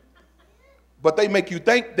 But they make you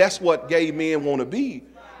think that's what gay men want to be.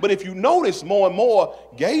 But if you notice more and more,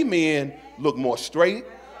 gay men look more straight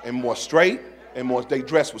and more they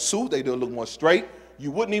dress with suits, they do look more straight. You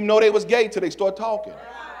wouldn't even know they was gay till they start talking.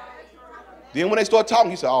 Then when they start talking,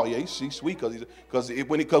 you say, oh yeah, she's sweet because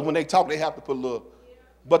when they talk, they have to put a little.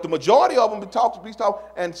 But the majority of them talk,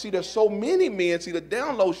 and see, there's so many men. See, the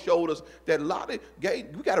download showed us that a lot of gay.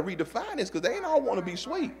 We got to redefine this because they ain't all want to be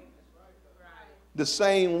sweet. The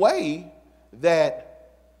same way that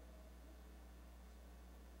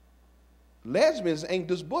lesbians ain't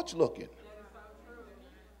just butch looking.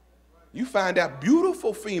 You find out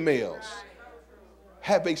beautiful females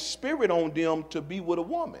have a spirit on them to be with a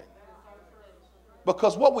woman.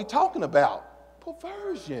 Because what we're talking about,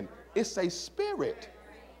 perversion, it's a spirit.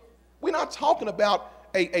 We're not talking about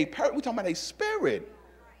we're talking about a spirit.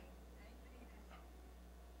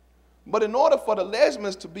 But in order for the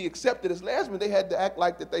lesbians to be accepted as lesbians, they had to act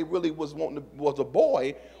like that they really was a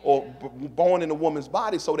boy or born in a woman's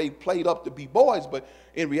body, so they played up to be boys. But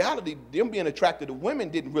in reality, them being attracted to women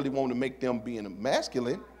didn't really want to make them being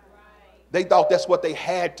masculine. They thought that's what they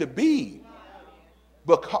had to be.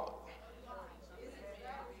 Because,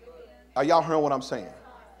 are y'all hearing what I'm saying?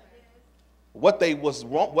 What it was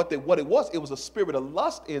a spirit of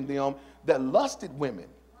lust in them that lusted women.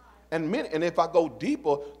 And if I go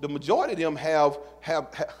deeper, the majority of them have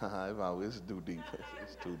it's too deep.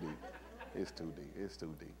 It's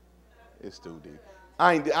too deep.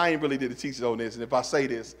 I ain't really did a teaching on this, and if I say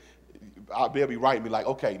this, they'll be writing me like,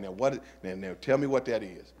 okay, now tell me what that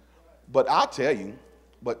is. But I tell you,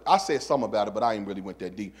 I said something about it, but I ain't really went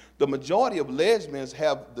that deep. The majority of lesbians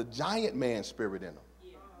have the giant man spirit in them.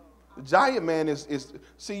 The giant man is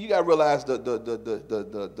see, you gotta realize the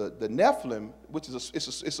Nephilim, which is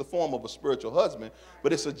it's a form of a spiritual husband,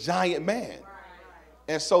 but it's a giant man.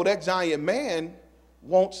 And so that giant man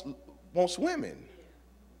wants women.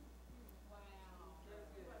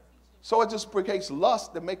 So it just creates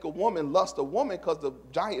lust to make a woman lust a woman because the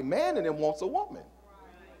giant man in him wants a woman.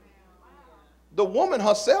 The woman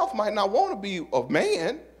herself might not want to be a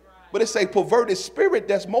man, but it's a perverted spirit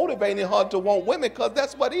that's motivating her to want women because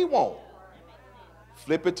that's what he wants.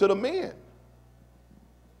 Flip it to the men.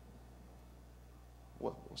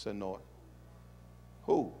 What's that noise?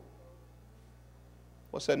 Who?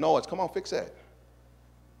 What's that noise? Come on, fix that.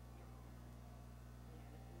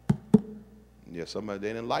 Yeah, somebody,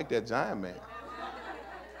 they didn't like that giant man.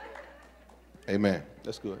 Amen.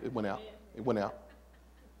 That's good. It went out. It went out.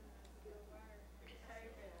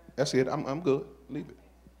 That's it. I'm good. Leave it.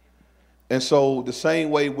 And so the same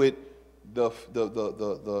way with the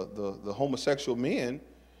homosexual men,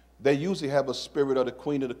 they usually have a spirit of the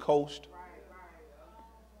queen of the coast,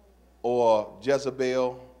 or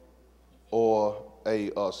Jezebel, or a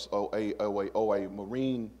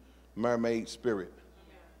marine mermaid spirit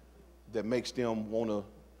that makes them want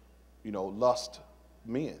to, lust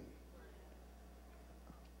men.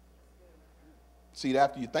 See,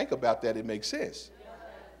 after you think about that, it makes sense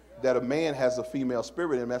that a man has a female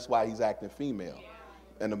spirit, and that's why he's acting female,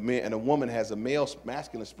 and a woman has a male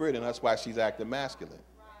masculine spirit, and that's why she's acting masculine.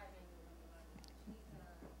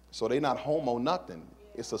 So they're not homo nothing.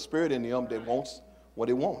 It's a spirit in them that wants what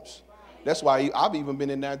it wants. That's why I've even been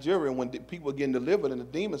in Nigeria when people are getting delivered and the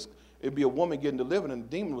demons, it'd be a woman getting delivered and the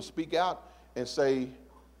demon will speak out and say,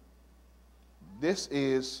 this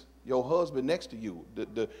is your husband next to you.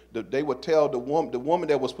 They would tell the woman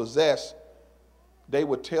that was possessed, they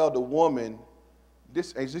would tell the woman,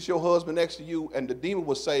 is this your husband next to you? And the demon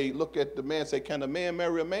would say, look at the man, say, can a man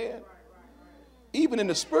marry a man? Even in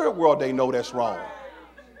the spirit world, they know that's wrong.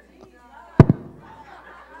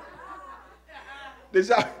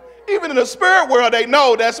 Even in the spirit world, they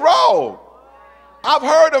know that's wrong. I've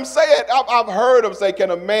heard them say it. I've heard them say,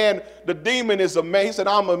 can a man, the demon is a man. He said,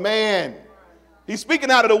 I'm a man. He's speaking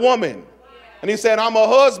out of the woman. And he said, I'm a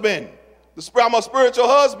husband. I'm a spiritual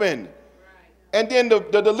husband. And then the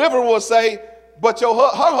deliverer will say, but your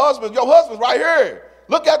husband's right here.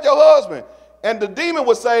 Look at your husband. And the demon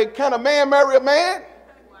would say, can a man marry a man?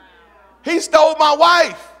 He stole my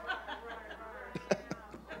wife.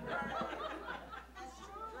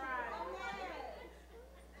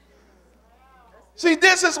 See,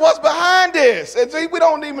 this is what's behind this. And see, we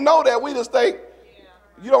don't even know that. We just think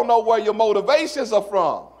you don't know where your motivations are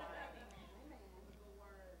from.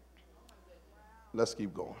 Let's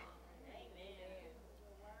keep going.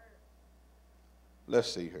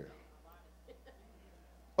 Let's see here.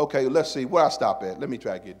 Okay, let's see where I stop at. Let me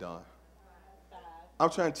try to get done.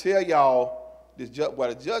 I'm trying to tell y'all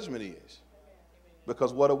what the judgment is.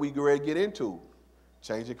 Because what are we ready to get into?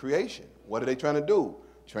 Changing creation. What are they trying to do?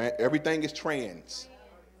 Everything is trans.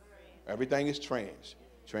 Everything is trans.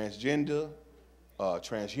 Transgender,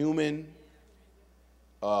 transhuman.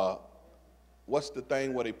 What's the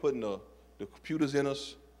thing where they putting the computers in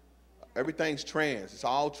us? Everything's trans. It's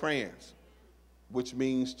all trans, which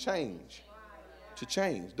means change. To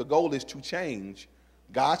change. The goal is to change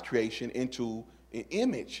God's creation into an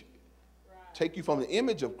image. Take you from the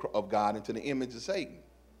image of God into the image of Satan.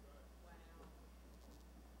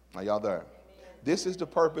 Are y'all there? This is the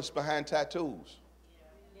purpose behind tattoos.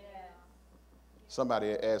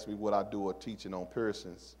 Somebody asked me what I do a teaching on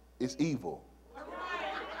piercings. It's evil.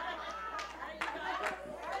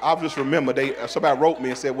 I just remember somebody wrote me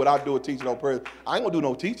and said, what I do a teaching on piercings. I ain't gonna do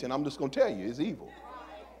no teaching. I'm just gonna tell you it's evil.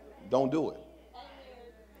 Don't do it.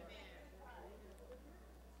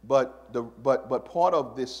 But part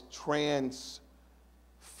of this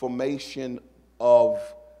transformation of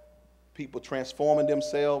people transforming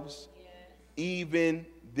themselves, even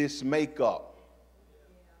this makeup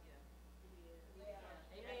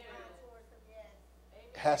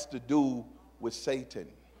has to do with Satan.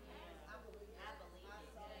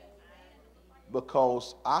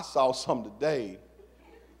 Because I saw some today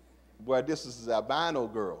where this is a albino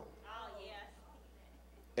girl.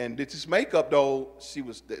 And this makeup, though, she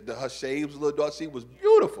was her shades was a little dark. She was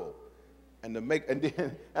beautiful, and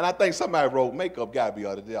I think somebody wrote makeup gotta be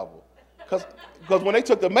of the devil, because when they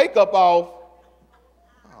took the makeup off,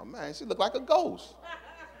 oh man, she looked like a ghost.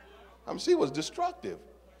 I mean, she was destructive,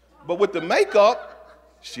 but with the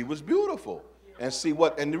makeup, she was beautiful. And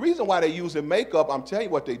the reason why they're using makeup, I'm telling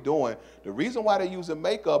you what they're doing. The reason why they're using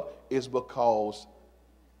makeup is because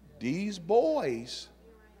these boys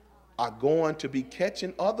are going to be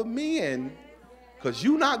catching other men, because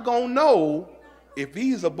you're not going to know if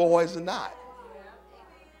these are boys or not.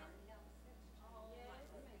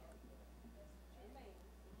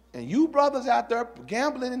 And you brothers out there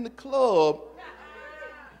gambling in the club,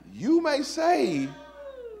 you may say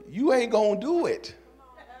you ain't going to do it.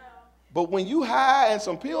 But when you high and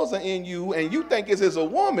some pills are in you and you think it's a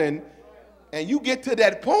woman and you get to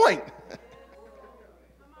that point,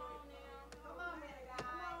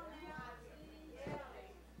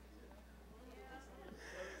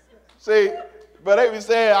 see, but they be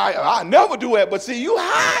saying, I never do that. But see, you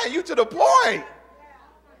high, you to the point.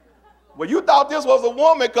 Well, you thought this was a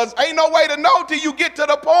woman because ain't no way to know till you get to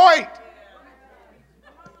the point.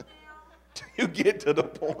 Till you get to the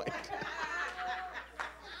point.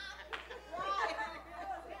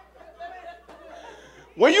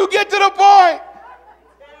 When you get to the point,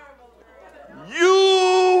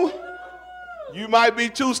 you might be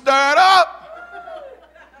too stirred up.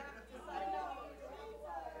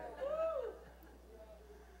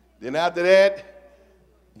 Then after that,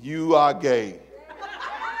 you are gay.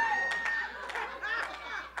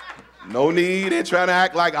 No need in trying to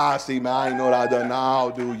act like, see, man, I ain't know what I done now,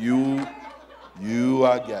 dude. You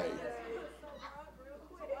are gay.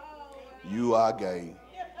 You are gay.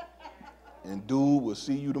 And dude will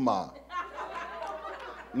see you tomorrow.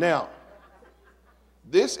 Now,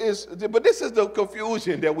 this is the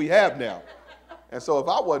confusion that we have now. And so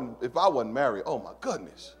if I wasn't married, oh my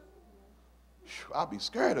goodness, I'd be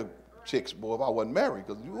scared of chicks, boy, if I wasn't married,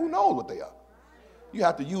 because who knows what they are. You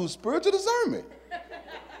have to use spiritual discernment.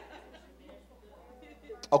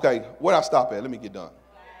 Okay, where I stop at? Let me get done.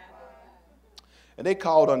 And they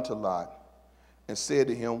called unto Lot and said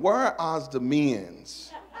to him, where are the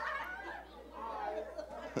men's?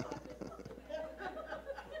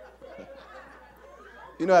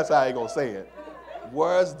 You know that's how he gonna say it.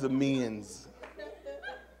 Where's the men's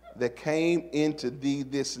that came into thee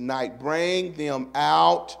this night? Bring them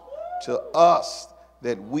out to us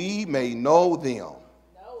that we may know them.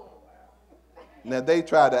 Now they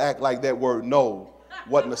tried to act like that word know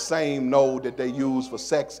wasn't the same know that they use for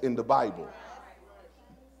sex in the Bible.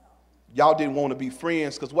 Y'all didn't want to be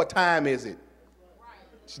friends because what time is it?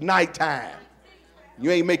 It's nighttime.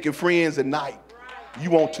 You ain't making friends at night.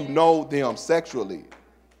 You want to know them sexually.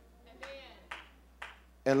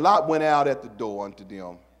 And Lot went out at the door unto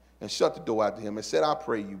them and shut the door after him and said, I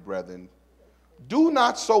pray you, brethren, do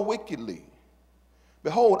not so wickedly.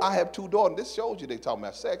 Behold, I have 2 daughters. This shows you they talking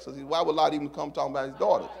about sex. Why would Lot even come talking about his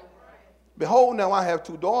daughters? Behold, now I have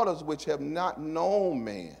 2 daughters which have not known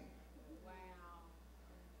man. Wow.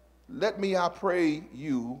 Let me, I pray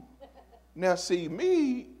you. Now see,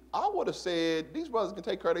 me, I would have said, these brothers can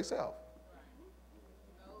take care of themselves.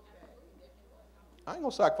 I ain't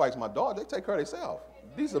going to sacrifice my daughter. They take care of themselves.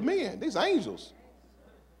 These are men. These are angels.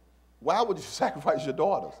 Why would you sacrifice your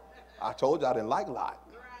daughters? I told you I didn't like Lot.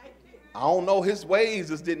 I don't know his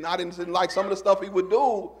ways. I didn't like some of the stuff he would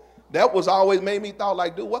do. That was always made me thought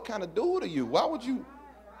like, dude, what kind of dude are you? Why would you?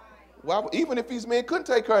 Even if these men couldn't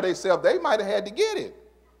take care of themselves, they might have had to get it.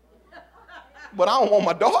 But I don't want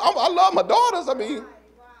my daughter. I love my daughters. I mean,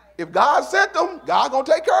 if God sent them, God gonna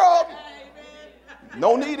take care of them.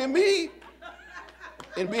 No need in me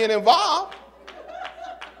in being involved.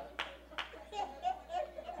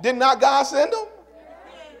 Did not God send them?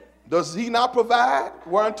 Does he not provide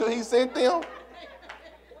until he sent them?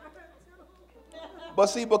 But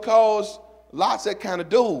see, because Lot's that kind of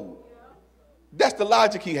dude, that's the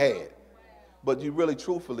logic he had. But you really,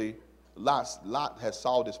 truthfully, Lot has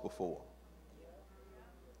saw this before.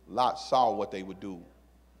 Lot saw what they would do.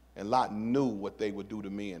 And Lot knew what they would do to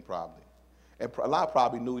men probably. And Lot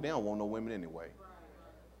probably knew they don't want no women anyway.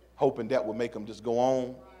 Hoping that would make them just go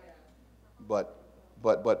on. But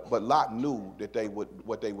Lot knew that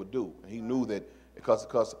what they would do. And he knew that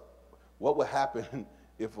because what would happen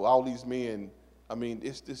if all these men, I mean,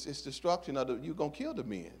 it's destruction of you're going to kill the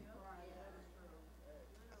men.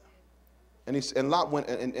 And Lot went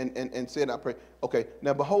and said, I pray, okay,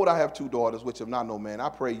 now behold, I have 2 daughters which have not known man. I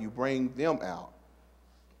pray you bring them out.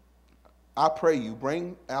 I pray you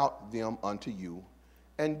bring out them unto you,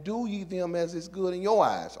 and do ye them as is good in your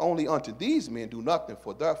eyes. Only unto these men do nothing,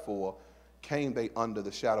 for therefore came they under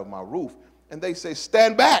the shadow of my roof. And they say,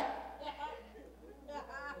 stand back.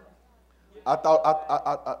 I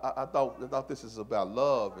thought this is about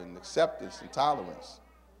love and acceptance and tolerance.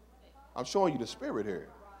 I'm showing you the spirit here.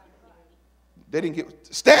 They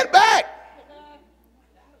didn't stand back.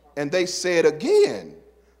 And they said again,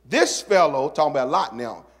 this fellow, talking about Lot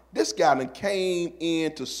now, this guy then came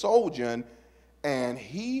in to sojourn, and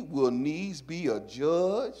he will needs be a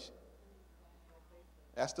judge.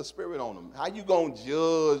 That's the spirit on him. How you going to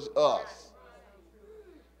judge us?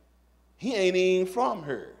 He ain't even from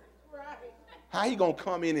here. How he going to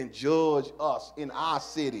come in and judge us in our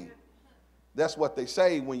city? That's what they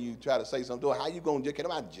say when you try to say something. How you going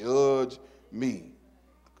to judge me?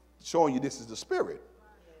 Showing you this is the spirit.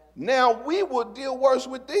 Now we will deal worse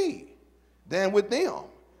with thee. than with them.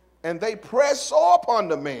 And they pressed sore upon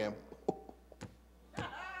the man,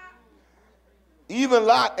 even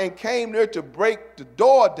Lot, and came near to break the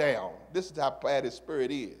door down. This is how bad his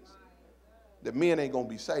spirit is. The men ain't going to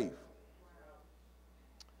be safe.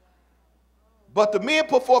 But the men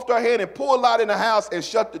put forth their hand and pulled Lot in the house and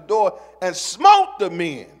shut the door and smote the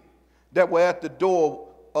men that were at the door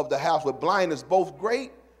of the house with blindness, both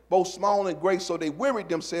great, both small and great, so they wearied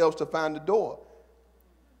themselves to find the door.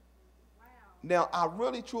 Now, I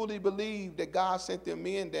really truly believe that God sent them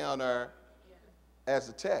men down there as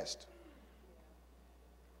a test.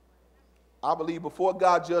 I believe before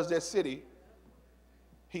God judged that city,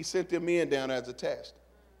 he sent them men down there as a test.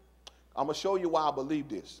 I'm going to show you why I believe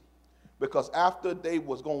this. Because after they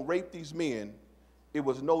was going to rape these men, it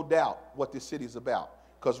was no doubt what this city is about.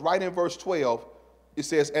 Because right in verse 12, it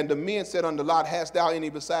says, and the men said unto Lot, hast thou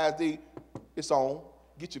any besides thee? It's on.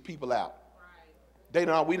 Get your people out. They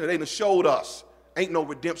done showed us. Ain't no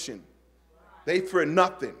redemption. They fear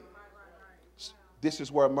nothing. This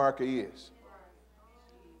is where America is.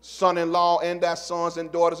 Son-in-law and thy sons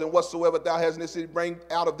and daughters and whatsoever thou hast in this city, bring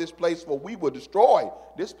out of this place, for we will destroy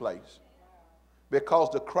this place. Because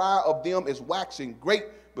the cry of them is waxing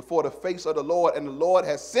great before the face of the Lord, and the Lord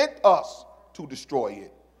has sent us to destroy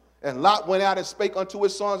it. And Lot went out and spake unto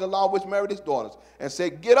his sons-in-law, which married his daughters, and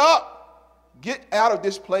said, get up, get out of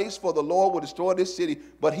this place, for the Lord will destroy this city.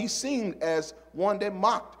 But he seemed as one that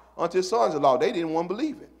mocked unto his sons-in-law. They didn't want to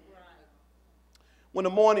believe it. When the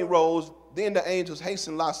morning rose, then the angels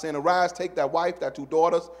hastened Lot, saying, arise, take thy wife, thy two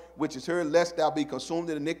daughters, which is her, lest thou be consumed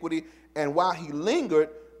in iniquity. And while he lingered,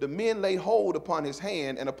 the men laid hold upon his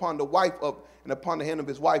hand, and upon the upon the hand of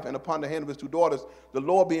his wife, and upon the hand of his two daughters. The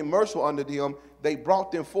Lord being merciful unto them, they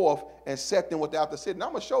brought them forth and set them without the city. Now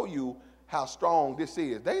I'm going to show you how strong this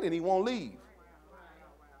is. They didn't even want to leave.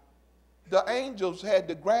 The angels had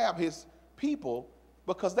to grab his people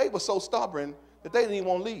because they were so stubborn that they didn't even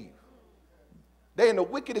want to leave. They're in the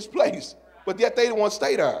wickedest place, but yet they didn't want to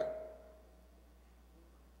stay there.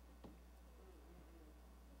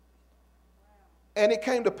 And it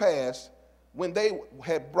came to pass, when they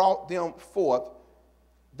had brought them forth,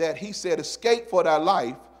 that he said, escape for thy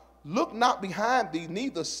life, look not behind thee,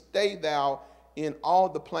 neither stay thou in all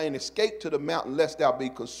the plain, escape to the mountain, lest thou be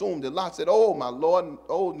consumed. And Lot said, oh, my Lord,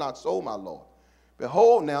 oh, not so, my Lord.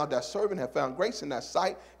 Behold, now thy servant hath found grace in thy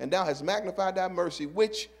sight, and thou hast magnified thy mercy,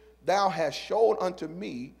 which thou hast showed unto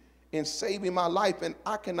me in saving my life, and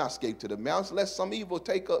I cannot escape to the mountains, lest some evil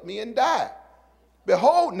take up me and die.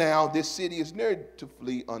 Behold, now this city is near to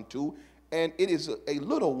flee unto, and it is a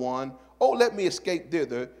little one. Oh, let me escape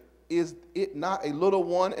thither. Is it not a little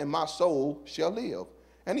one, and my soul shall live?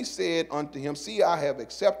 And he said unto him, see, I have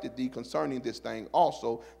accepted thee concerning this thing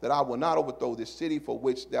also, that I will not overthrow this city for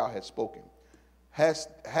which thou hast spoken.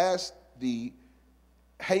 Haste thee,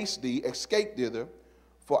 escape thither,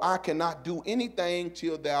 for I cannot do anything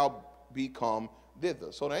till thou be come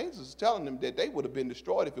thither. So the angels is telling them that they would have been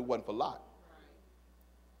destroyed if it wasn't for Lot.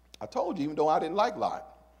 I told you, even though I didn't like Lot,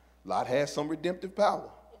 Lot had some redemptive power.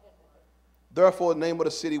 Therefore, the name of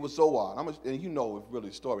the city was Zoar. And you know really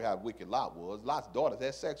the story how wicked Lot was. Lot's daughters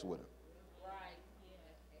had sex with him. Right.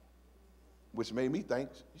 Which made me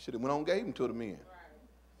think he should have went on and gave him to the men.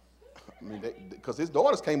 Right. I mean, because his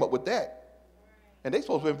daughters came up with that. And they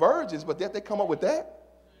supposed to be virgins, but yet they come up with that.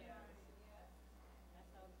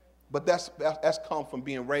 But that's come from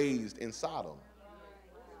being raised in Sodom.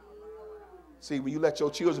 See, when you let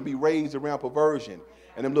your children be raised around perversion,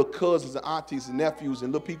 and them little cousins and aunties and nephews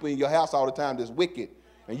and little people in your house all the time that's wicked,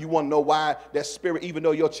 and you want to know why that spirit, even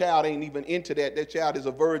though your child ain't even into that child is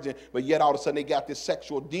a virgin, but yet all of a sudden they got this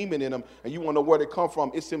sexual demon in them, and you want to know where they come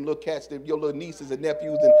from. It's them little cats, your little nieces and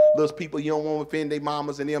nephews and little people you don't want to offend their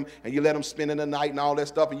mamas and them, and you let them spend in the night and all that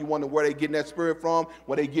stuff, and you wonder where they getting that spirit from.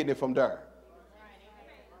 Where they getting it from there.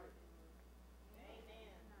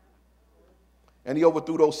 And he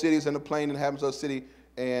overthrew those cities and the plain inhabitants of the city.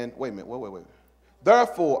 And wait a minute.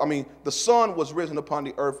 Therefore, the sun was risen upon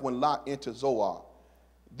the earth when Lot entered Zoar.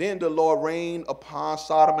 Then the Lord rained upon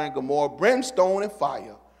Sodom and Gomorrah brimstone and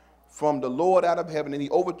fire from the Lord out of heaven. And he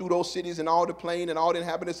overthrew those cities and all the plain and all the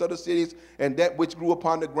inhabitants of the cities and that which grew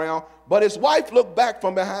upon the ground. But his wife looked back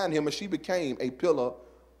from behind him, and she became a pillar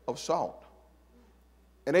of salt.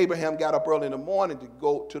 And Abraham got up early in the morning to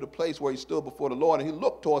go to the place where he stood before the Lord. And he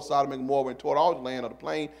looked toward Sodom and Gomorrah and toward all the land of the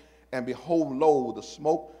plain. And behold, lo, the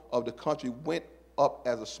smoke of the country went up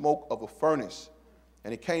as the smoke of a furnace.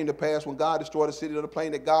 And it came to pass, when God destroyed the city of the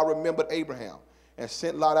plain, that God remembered Abraham and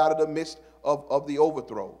sent Lot out of the midst of the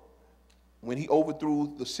overthrow, when he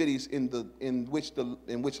overthrew the cities in which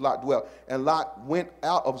Lot dwelt. And Lot went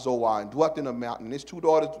out of Zoar and dwelt in a mountain. And his two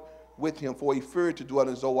daughters with him, for he feared to dwell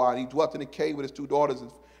in Zoar. And he dwelt in a cave with his two daughters.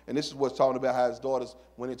 And this is what's talking about how his daughters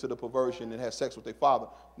went into the perversion and had sex with their father.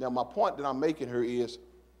 Now, my point that I'm making here is,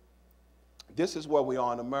 this is where we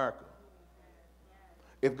are in America.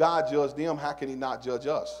 If God judged them, how can he not judge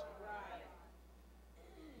us?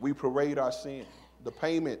 We parade our sin. The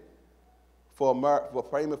payment for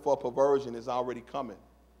perversion is already coming.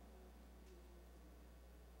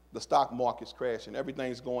 The stock market's crashing.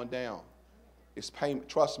 Everything's going down. It's payment.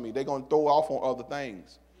 Trust me, they're going to throw off on other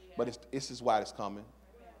things. But this is why it's coming.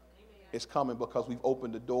 It's coming because we've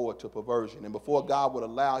opened the door to perversion. And before God would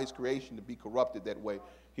allow his creation to be corrupted that way,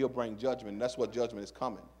 he'll bring judgment. And that's what judgment is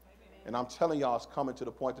coming. And I'm telling y'all, it's coming to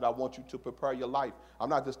the point that I want you to prepare your life. I'm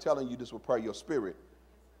not just telling you this to prepare your spirit,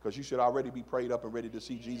 because you should already be prayed up and ready to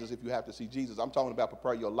see Jesus if you have to see Jesus. I'm talking about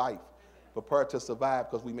prepare your life. Prepare to survive,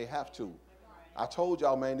 because we may have to. I told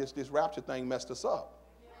y'all, man, this rapture thing messed us up.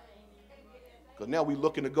 Because now we're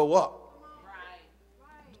looking to go up.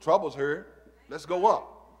 The trouble's here. Let's go up.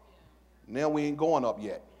 Now we ain't going up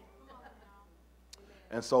yet.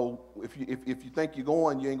 And so if you think you're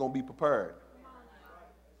going, you ain't going to be prepared.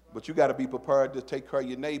 But you got to be prepared to take care of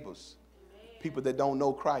your neighbors, people that don't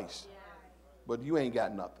know Christ. But you ain't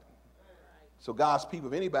got nothing. So God's people,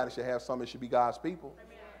 if anybody should have something, it should be God's people.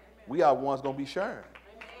 We are the ones going to be sharing.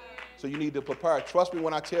 So you need to prepare. Trust me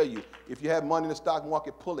when I tell you, if you have money in the stock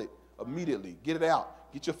market, pull it immediately. Get it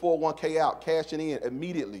out. Get your 401k out. Cash it in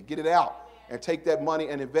immediately. Get it out. And take that money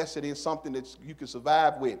and invest it in something that you can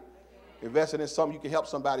survive with. Invest it in something you can help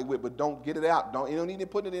somebody with, but don't get it out. You don't need to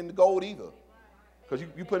put it in the gold either. Because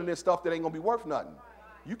you put it in stuff that ain't going to be worth nothing.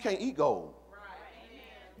 You can't eat gold.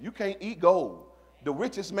 You can't eat gold. The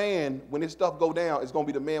richest man, when his stuff go down, is going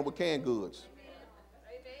to be the man with canned goods.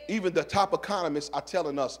 Even the top economists are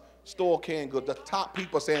telling us, store canned goods. The top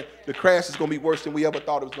people are saying the crash is going to be worse than we ever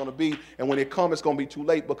thought it was going to be. And when it comes, it's going to be too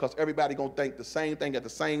late, because everybody going to think the same thing at the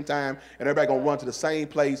same time, and everybody going to run to the same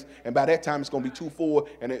place. And by that time, it's going to be too full,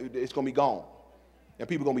 and it's going to be gone. And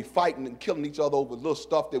people are going to be fighting and killing each other over little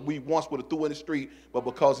stuff that we once would have threw in the street, but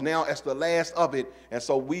because now it's the last of it. And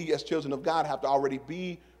so we as children of God have to already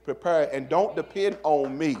be prepared. And don't depend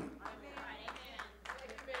on me.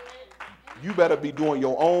 You better be doing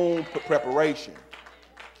your own preparation.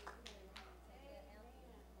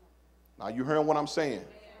 Now, you hearing what I'm saying?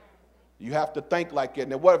 You have to think like that.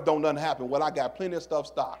 Now, what if don't nothing happen? Well, I got plenty of stuff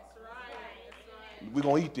stocked. We're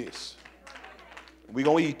going to eat this. We're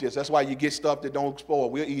going to eat this. That's why you get stuff that don't spoil.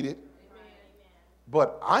 We'll eat it.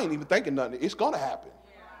 But I ain't even thinking nothing. It's going to happen.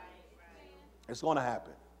 It's going to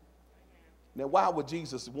happen. Now, why would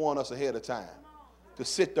Jesus warn us ahead of time? To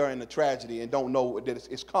sit there in the tragedy and don't know that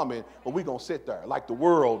it's coming, but we're going to sit there like the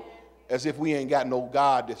world, as if we ain't got no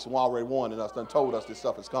God that's already warning us, done told us this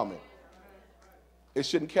stuff is coming. It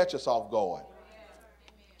shouldn't catch us off guard.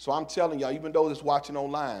 So I'm telling y'all, even though it's watching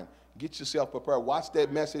online, get yourself prepared. Watch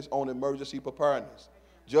that message on emergency preparedness.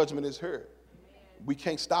 Judgment is here. We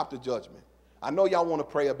can't stop the judgment. I know y'all want to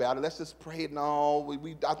pray about it. Let's just pray it. No,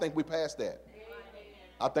 I think we passed that.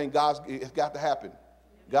 I think it's got to happen.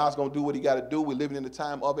 God's going to do what he got to do. We're living in the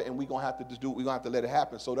time of it, and we're going to have to just do it. We're going to have to let it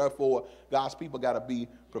happen. So therefore, God's people got to be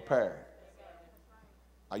prepared.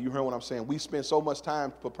 Are you hearing what I'm saying? We spend so much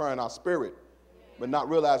time preparing our spirit, but not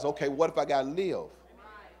realize, okay, what if I got to live?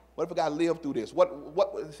 What if I got to live through this?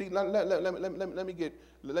 See, let me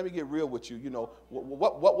get real with you. You know,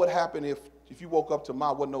 what would happen if you woke up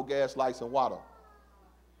tomorrow with no gas, lights, and water?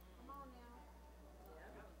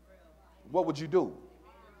 What would you do?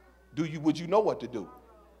 Would you know what to do?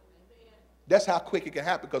 That's how quick it can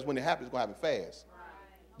happen, because when it happens, it's going to happen fast.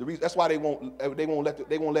 That's why they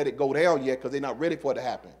won't let it go down yet, because they're not ready for it to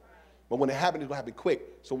happen. But when it happens, it's going to happen quick.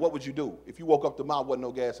 So what would you do if you woke up tomorrow with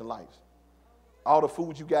no gas and lights? All the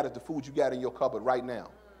food you got is the food you got in your cupboard right now.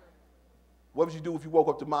 What would you do if you woke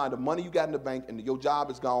up tomorrow and the money you got in the bank and your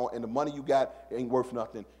job is gone and the money you got ain't worth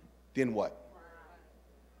nothing? Then what?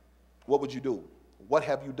 What would you do? What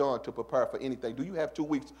have you done to prepare for anything? Do you have 2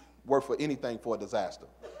 weeks worth for anything for a disaster?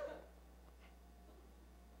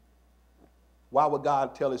 Why would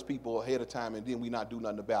God tell his people ahead of time and then we not do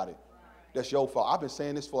nothing about it? That's your fault. I've been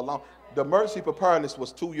saying this for a long time. The emergency preparedness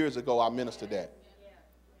was 2 years ago. I ministered that.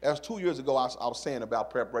 That was 2 years ago I was saying about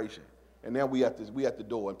preparation. And then we at the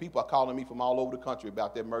door. And people are calling me from all over the country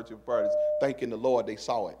about their emergency preparedness, thanking the Lord they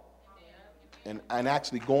saw it. And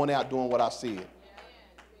actually going out doing what I said.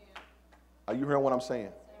 Are you hearing what I'm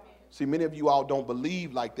saying? See, many of you all don't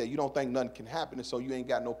believe like that. You don't think nothing can happen, and so you ain't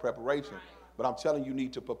got no preparation. But I'm telling you, you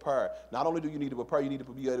need to prepare. Not only do you need to prepare, you need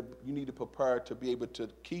to prepare to be able to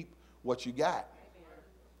keep what you got.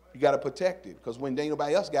 You got to protect it, because when ain't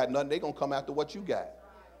nobody else got nothing, they're going to come after what you got.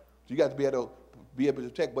 So you got to be able to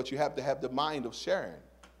protect, but you have to have the mind of sharing.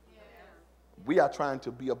 We are trying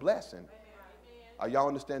to be a blessing. Are y'all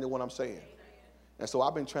understanding what I'm saying? And so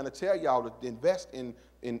I've been trying to tell y'all to invest in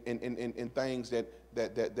things that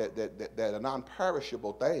are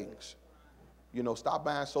non-perishable things. You know, stop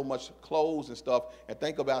buying so much clothes and stuff and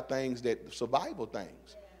think about things that survival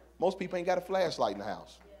things. Most people ain't got a flashlight in the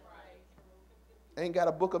house. Ain't got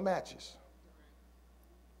a book of matches.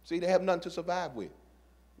 See, they have nothing to survive with.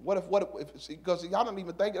 What if because y'all don't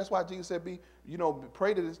even think, that's why Jesus said,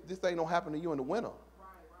 pray that this thing don't happen to you in the winter.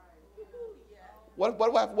 What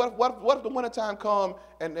if the wintertime come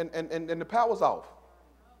and the power's off?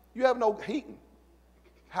 You have no heating.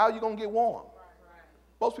 How are you going to get warm?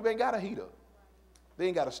 Most people ain't got a heater. They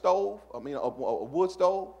ain't got a stove, a wood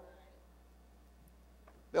stove.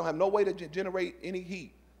 They don't have no way to generate any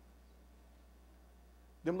heat.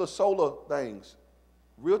 Them little solar things,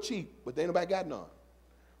 real cheap, but they ain't nobody got none.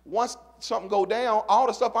 Once something go down, all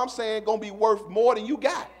the stuff I'm saying going to be worth more than you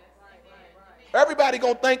got. Everybody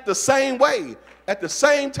going to think the same way at the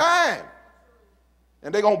same time.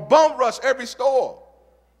 And they're going to bum rush every store.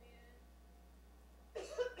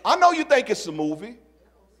 I know you think it's a movie.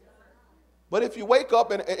 But if you wake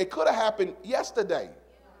up, and it could have happened yesterday.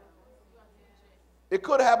 It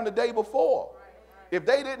could have happened the day before. If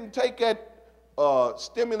they didn't take that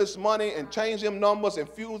stimulus money and change them numbers and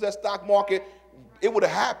fuse that stock market, it would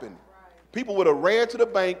have happened. People would have ran to the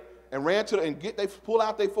bank and pull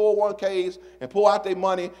out their 401ks and pull out their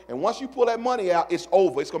money. And once you pull that money out, it's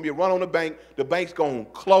over. It's going to be a run on the bank. The bank's going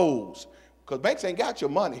to close because banks ain't got your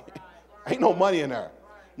money. Ain't no money in there.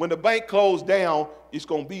 When the bank closed down, it's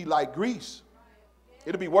going to be like Greece.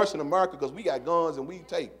 It'll be worse in America because we got guns and we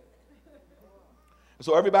take.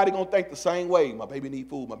 So everybody going to think the same way. My baby need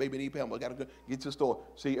food. My baby need pamper. I got to get to the store.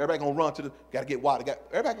 See, everybody going to run to got to get water.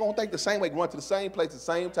 Everybody going to think the same way, run to the same place at the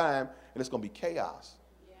same time, and it's going to be chaos.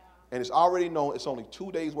 Yeah. And it's already known it's only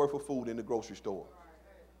 2 days worth of food in the grocery store.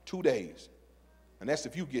 2 days. And that's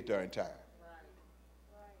if you get there in time.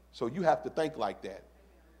 So you have to think like that.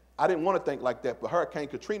 I didn't want to think like that, but Hurricane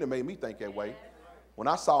Katrina made me think that way. When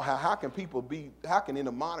I saw how can in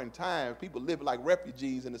the modern time, people live like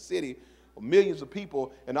refugees in the city, millions of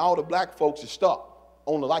people, and all the black folks are stuck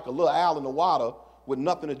on like a little island of water with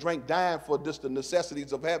nothing to drink, dying for just the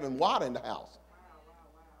necessities of having water in the house.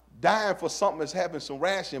 Dying for something that's having some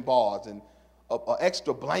ration bars and an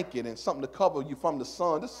extra blanket and something to cover you from the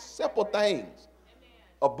sun. Just simple things.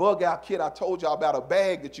 A bug out kit, I told y'all about a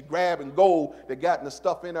bag that you grab and go that got the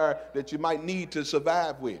stuff in there that you might need to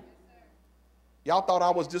survive with. Y'all thought I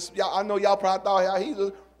was just, I know y'all probably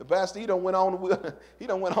thought the pastor, he done went off the wilderness. He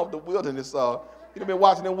done been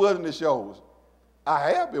watching them wilderness shows.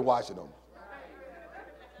 I have been watching them.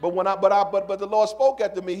 But the Lord spoke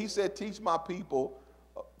after me. He said, teach my people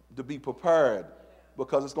to be prepared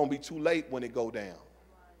because it's going to be too late when it go down.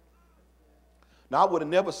 Now, I would have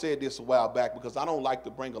never said this a while back because I don't like to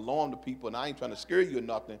bring alarm to people, and I ain't trying to scare you or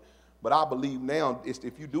nothing. But I believe now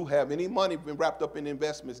if you do have any money been wrapped up in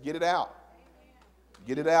investments, get it out.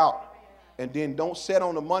 Get it out. And then don't set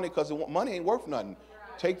on the money because money ain't worth nothing.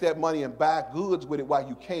 Take that money and buy goods with it while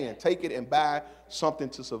you can. Take it and buy something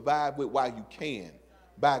to survive with while you can.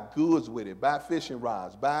 Buy goods with it. Buy fishing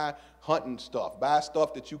rods. Buy hunting stuff. Buy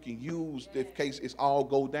stuff that you can use in case it's all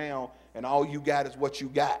go down and all you got is what you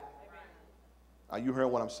got. Are you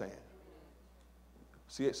hearing what I'm saying?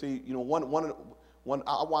 See,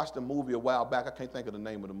 I watched a movie a while back. I can't think of the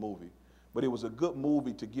name of the movie, but it was a good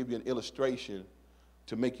movie to give you an illustration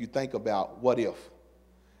to make you think about what if.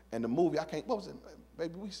 And the movie, what was it?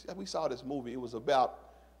 Baby, we saw this movie. It was about,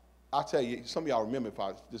 I'll tell you, some of y'all remember if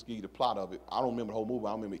I just give you the plot of it. I don't remember the whole movie.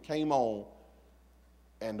 I remember it came on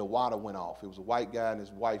and the water went off. It was a white guy and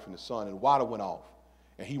his wife and his son, and the water went off.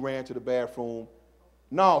 And he ran to the bathroom.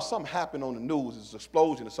 No, something happened on the news. It's an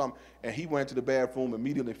explosion or something. And he went to the bathroom,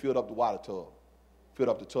 immediately filled up the water tub. Filled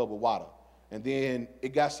up the tub with water. And then it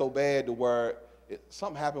got so bad to where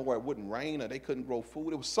something happened where it wouldn't rain or they couldn't grow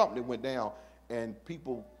food. It was something that went down. And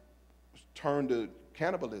people turned to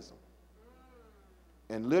cannibalism.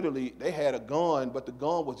 And literally, they had a gun, but the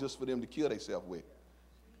gun was just for them to kill themselves with.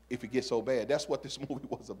 If it gets so bad. That's what this movie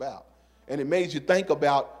was about. And it made you think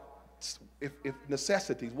about if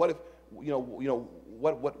necessities. What if,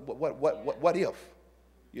 what if?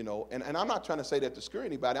 And I'm not trying to say that to scare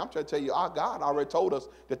anybody. I'm trying to tell you, our God already told us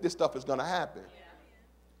that this stuff is going to happen. Yeah.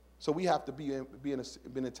 So we have to be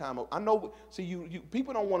in a time of, I know, see, you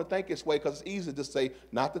people don't want to think this way because it's easy to say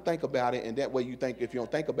not to think about it, and that way you think if you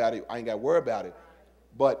don't think about it, I ain't got to worry about it.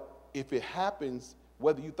 But if it happens,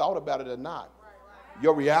 whether you thought about it or not,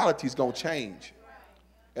 your reality is going to change.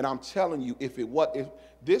 And I'm telling you, if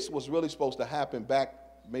this was really supposed to happen back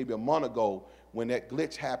maybe a month ago when that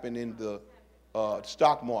glitch happened in the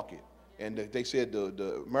stock market, and they said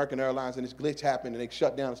the American Airlines and this glitch happened and they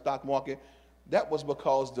shut down the stock market, that was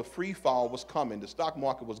because the free fall was coming. The stock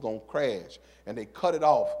market was going to crash, and they cut it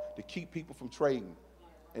off to keep people from trading.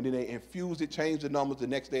 And then they infused it, changed the numbers the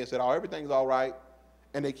next day and said, oh, everything's all right.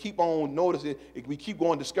 And they keep on noticing, we keep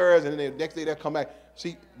going discouraged, and then the next day they'll come back.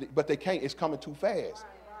 See, but they can't, it's coming too fast.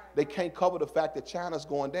 They can't cover the fact that China's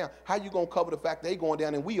going down. How you going to cover the fact they going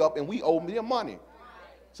down and we up and we owe them money?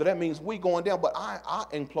 So that means we going down, but our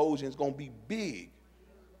implosion is going to be big.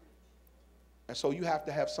 And so you have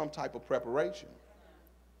to have some type of preparation.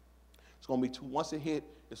 It's going to be once it hit,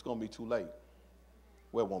 it's going to be too late.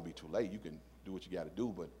 Well, it won't be too late. You can do what you got to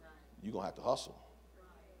do, but you're going to have to hustle.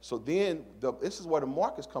 So then this is where the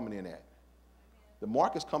market's coming in at. The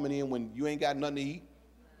market's coming in when you ain't got nothing to eat.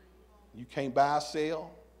 You can't buy or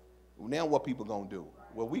sell. Now what people going to do?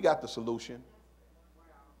 Well, we got the solution.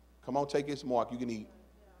 Come on, take this mark. You can eat.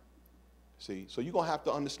 See, so you're going to have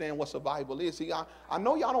to understand what survival is. See, I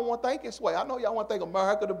know y'all don't want to think this way. I know y'all want to think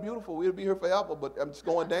America the beautiful. We'll be here forever, but it's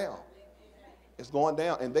going down. It's going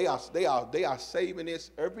down, and they are saving this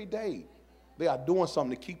every day. They are doing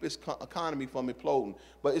something to keep this economy from imploding.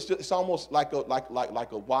 But it's almost like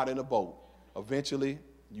a water in a boat. Eventually,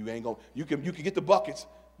 you can get the buckets,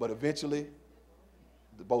 but eventually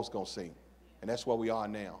the boat's going to sink. And that's where we are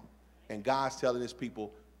now. And God's telling his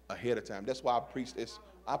people ahead of time. That's why I preached this.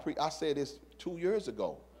 I said this 2 years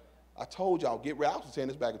ago. I told y'all, get ready. I was saying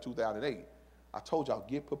this back in 2008. I told y'all,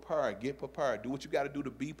 get prepared, get prepared. Do what you got to do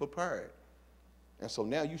to be prepared. And so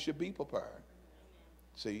now you should be prepared.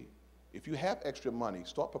 See, if you have extra money,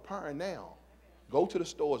 start preparing now. Go to the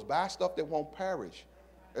stores, buy stuff that won't perish.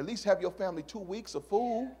 At least have your family 2 weeks of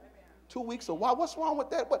food. 2 weeks of why? What's wrong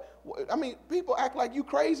with that? But I mean, people act like you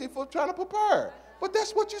crazy for trying to prepare. But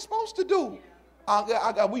that's what you're supposed to do.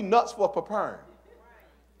 We nuts for preparing.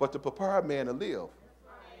 But the prepared man will live.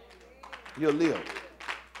 He'll live.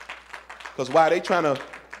 Because why they trying to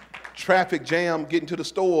traffic jam getting to the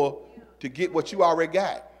store to get what you already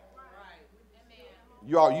got?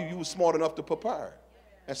 You were smart enough to prepare.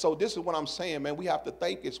 And so this is what I'm saying, man. We have to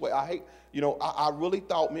think this way. I really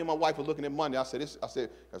thought, me and my wife were looking at Monday. I said, this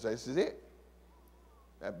is it.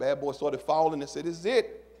 That bad boy started falling and said, this is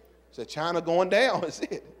it. I said, China going down, it's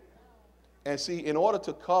it. And see, in order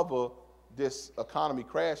to cover this economy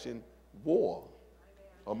crashing, war.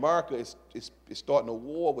 America is starting a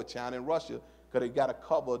war with China and Russia because they got to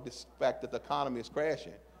cover this fact that the economy is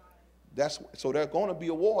crashing. So there's going to be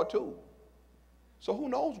a war too. So who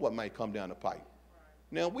knows what might come down the pipe?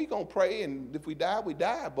 Now we gonna pray, and if we die, we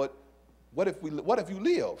die. But what if you live? What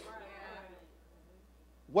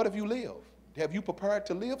if you live? Have you prepared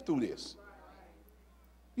to live through this?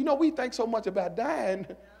 You know, we think so much about dying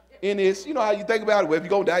in this. You know how you think about it. Well, if you're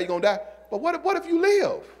gonna die, you're gonna die. But what if you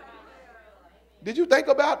live? Did you think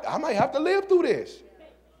about, I might have to live through this?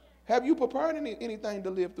 Have you prepared anything to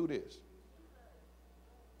live through this?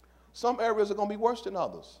 Some areas are gonna be worse than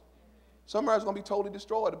others. Some areas are going to be totally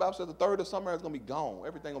destroyed. The Bible says a third of some areas are going to be gone.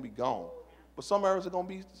 Everything going to be gone. But some areas are going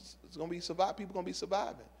to be survived. People are going to be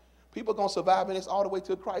surviving. People are going to survive in this all the way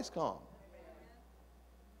till Christ comes.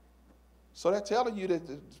 So they're telling you that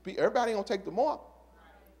everybody ain't going to take the mark.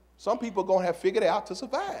 Some people are going to have figured it out to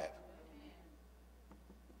survive.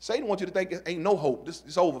 Satan wants you to think ain't no hope.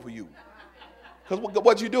 It's over for you. Because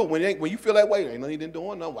what you do when you feel that way, ain't nothing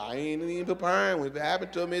doing no. I ain't even preparing. When it happen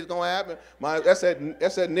to me, it's gonna happen. That's that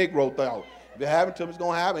Negro thought. If it happen to me, it's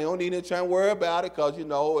gonna happen. You don't need to try and worry about it because you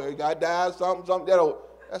know it got to die something.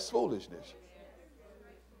 That's foolishness.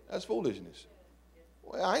 That's foolishness.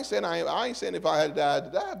 Well, I ain't saying if I had to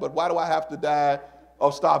die, but why do I have to die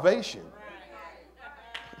of starvation?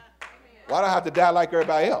 Why do I have to die like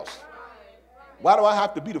everybody else? Why do I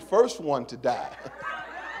have to be the first one to die?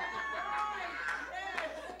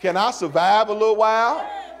 Can I survive a little while?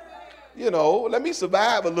 You know, let me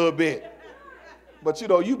survive a little bit. But, you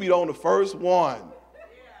know, you be on the first one.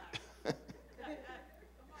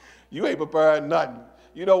 You ain't prepared nothing.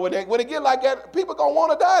 You know, when it get like that, people going to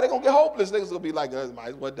want to die. They're going to get hopeless. Niggas going to be like, might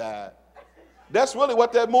as well die. That's really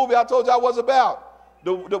what that movie I told y'all was about.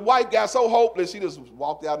 The wife got so hopeless, she just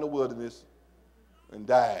walked out in the wilderness and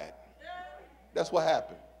died. That's what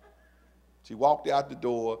happened. She walked out the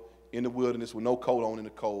door in the wilderness with no coat on in the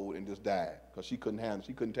cold and just died because she couldn't handle.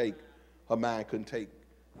 Her mind couldn't take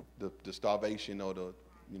the starvation or the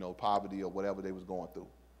poverty or whatever they was going through.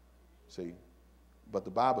 See, but the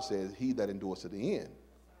Bible says, "He that endures to the end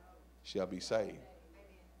shall be saved."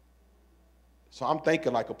 So I'm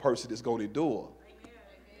thinking like a person that's going to endure.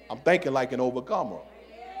 I'm thinking like an overcomer.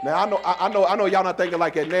 Now I know y'all not thinking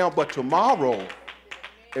like that now, but tomorrow,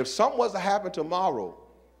 if something was to happen tomorrow,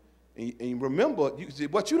 and remember,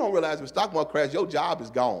 what you don't realize, when the stock market crash, your job is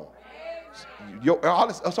gone.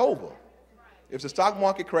 It's over. If the stock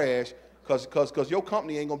market crash, because your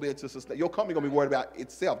company ain't gonna be able to sustain, your company gonna be worried about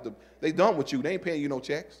itself. They done with you. They ain't paying you no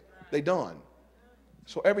checks. They done.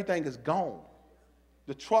 So everything is gone.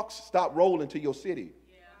 The trucks stop rolling to your city.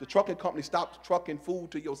 The trucking company stops trucking food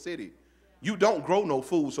to your city. You don't grow no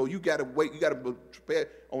food, so you gotta wait. You gotta prepare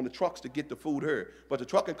on the trucks to get the food here. But the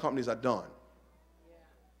trucking companies are done.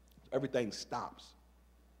 Everything stops.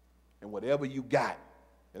 And whatever you got,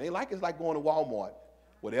 it ain't like it's like going to Walmart.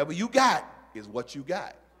 Whatever you got is what you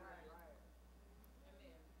got.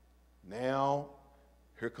 Now,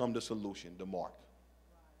 here come the solution, the mark.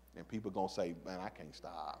 And people going to say, man, I can't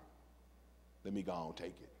stop. Let me go on and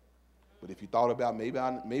take it. But if you thought about maybe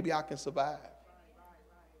I can survive.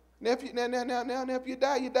 Now, if you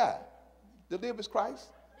die, you die. To live is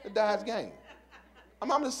Christ, to die is gain.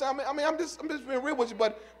 I'm just being real with you,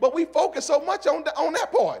 but we focus so much on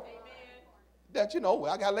that part. That,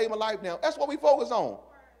 I got to lay my life down. That's what we focus on.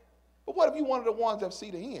 But what if you one of the ones that see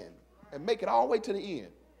the end and make it all the way to the end?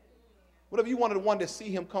 What if you one of the ones that see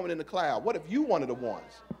him coming in the cloud? What if you one of the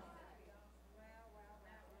ones?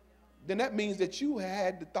 Then that means that you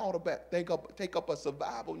had the thought about take up a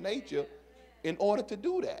survival nature in order to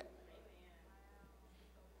do that.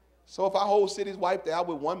 So if our whole city's wiped out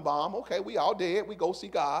with one bomb, okay, we all dead. We go see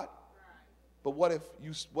God. But what if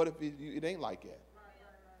it ain't like that?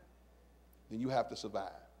 Then you have to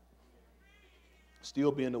survive.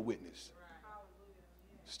 Still being a witness.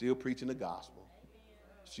 Still preaching the gospel.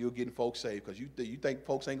 Still getting folks saved, because you think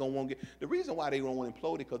folks ain't going to want to get. The reason why they don't want to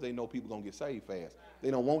implode it because they know people going to get saved fast.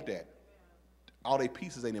 They don't want that. All their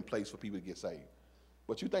pieces ain't in place for people to get saved.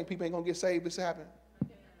 But you think people ain't going to get saved if this happen?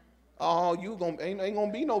 Oh, ain't going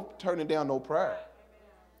to be no turning down no prayer.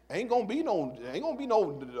 Ain't gonna be no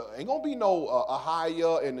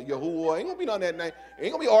Ahia and Yahuwah. Ain't gonna be none of that name.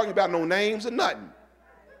 Ain't gonna be arguing about no names or nothing.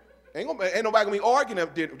 Ain't nobody gonna be arguing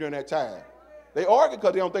during that time. They argue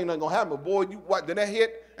because they don't think nothing gonna happen. But boy, then that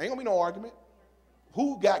hit, ain't gonna be no argument.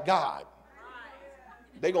 Who got God?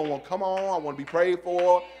 They gonna want, come on, I want to be prayed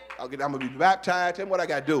for. I'm gonna be baptized. Tell me what I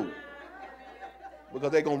gotta do.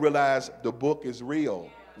 Because they gonna realize the book is real.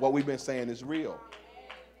 What we've been saying is real.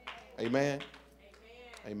 Amen.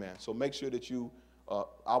 Amen. So make sure that you,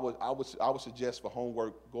 I would suggest for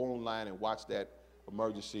homework, go online and watch that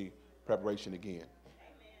emergency preparation again.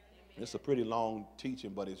 It's a pretty long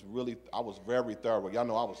teaching, but I was very thorough. Y'all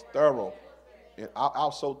know I was thorough. And I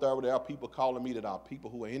was so thorough, there are people calling me that are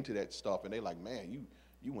people who are into that stuff, and they like, man,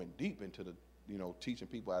 you went deep into the, teaching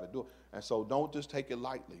people how to do it. And so don't just take it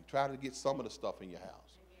lightly. Try to get some of the stuff in your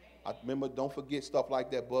house. Remember, don't forget stuff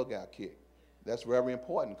like that bug out kit. That's very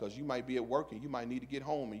important, because you might be at work and you might need to get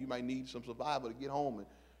home, and you might need some survival to get home,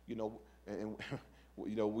 and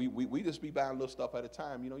we just be buying little stuff at a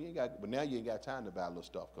time. But now you ain't got time to buy little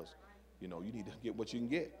stuff, because you need to get what you can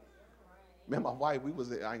get. Man, my wife, I ain't gonna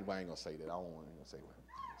say that. I ain't gonna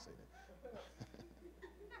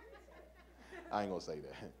say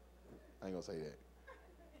that. I ain't gonna say that.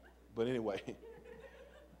 But anyway,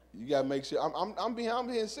 you gotta make sure. I'm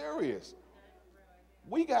being serious.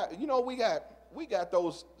 We got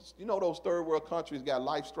those, those third world countries got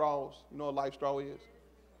life straws. You know what a life straw is?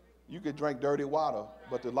 You could drink dirty water,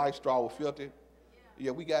 but the life straw will filter it.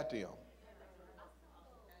 Yeah, we got them.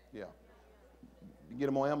 Yeah. You get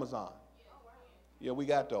them on Amazon. Yeah, we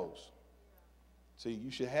got those. See, you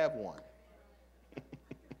should have one.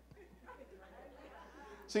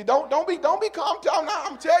 See, don't be calm. I'm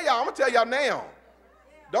gonna tell y'all now.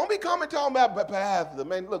 Don't be coming talking about Pastor.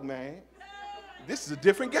 Man, look, man. This is a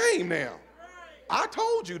different game now. I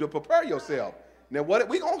told you to prepare yourself. Now, what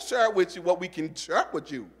we gonna share with you? What we can share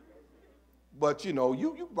with you? But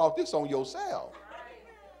you brought this on yourself,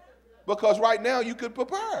 because right now you could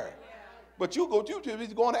prepare, but you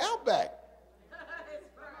busy going to Outback.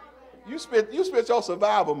 You spent your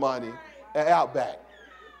survival money at Outback.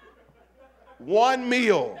 One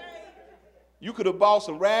meal. You could have bought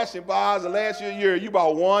some ration bars, and last year you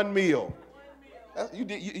bought one meal.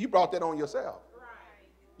 You brought that on yourself.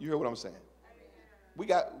 You hear what I'm saying? We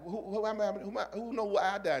got who know what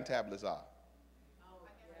iodine tablets are?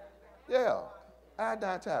 Yeah,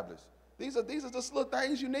 iodine tablets. These are just little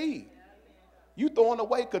things you need. You throwing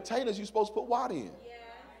away containers you're supposed to put water in.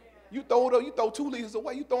 You throw 2 liters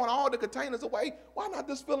away. You throwing all the containers away. Why not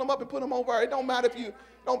just fill them up and put them over? It don't matter if you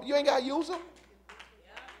ain't got to use them.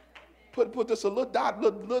 Put just a little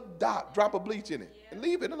dot, drop of bleach in it, and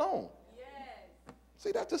leave it alone.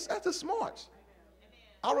 See, that's just smart.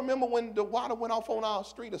 I remember when the water went off on our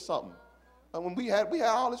street or something. And when we had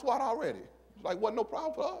all this water already. It's like, wasn't no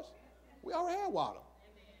problem for us. We already had water.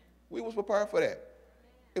 We was prepared for that.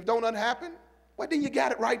 If don't nothing happen, well, then you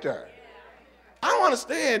got it right there. I don't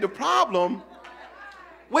understand the problem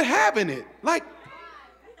with having it. Like,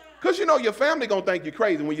 because you know your family going to think you're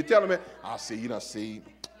crazy when you tell them, I see,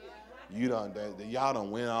 y'all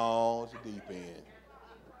done went all to deep end.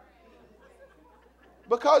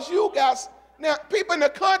 Because now people in the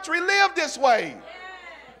country live this way.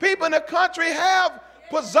 People in the country have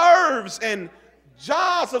preserves and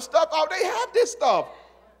jars of stuff. Oh, they have this stuff.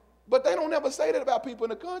 But they don't ever say that about people in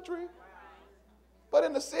the country. But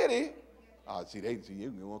in the city, you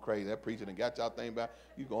going crazy. That preacher done got y'all thinking about,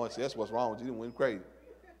 you going to say that's what's wrong with you, you went crazy.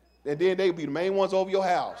 And then they be the main ones over your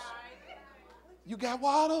house. You got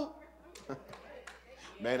water?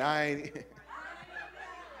 Man, I ain't.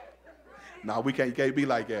 No, you can't be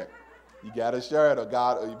like that. You got to share it, or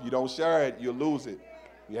God, if you don't share it, you'll lose it.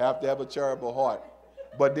 You have to have a charitable heart.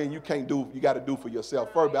 But then you got to do for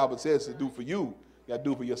yourself. First, the Bible says to do for you. You got to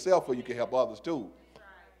do for yourself so you can help others too.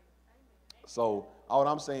 So all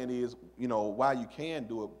I'm saying is, while you can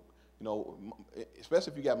do it,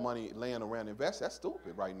 especially if you got money laying around to invest, that's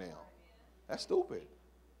stupid right now. That's stupid.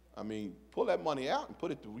 I mean, pull that money out and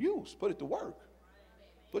put it to use, put it to work.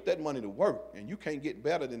 Put that money to work, and you can't get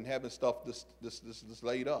better than having stuff this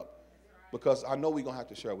laid up. Because I know we're going to have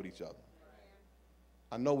to share with each other.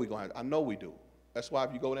 I know we do. That's why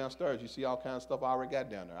if you go downstairs, you see all kinds of stuff I already got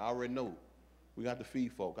down there. I already knew. We got to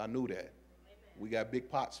feed folk. I knew that. We got big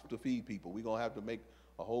pots to feed people. We're going to have to make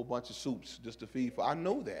a whole bunch of soups just to feed folk. I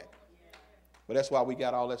know that. But that's why we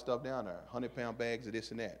got all that stuff down there, 100-pound bags of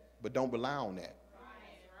this and that. But don't rely on that.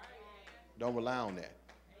 Don't rely on that.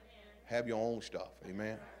 Have your own stuff,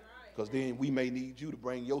 amen? Because then we may need you to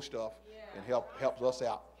bring your stuff and help us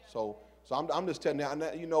out. So I'm just telling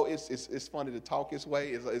you, it's funny to talk this way.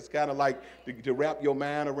 It's kind of like to wrap your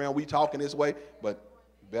mind around we talking this way, but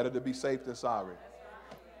better to be safe than sorry.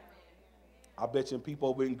 I bet you people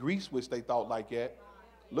over in Greece wish they thought like that.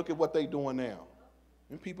 Look at what they doing now.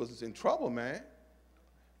 Them people is in trouble, man.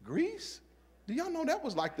 Greece? Do y'all know that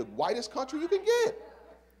was like the whitest country you could get?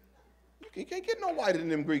 You can't get no whiter than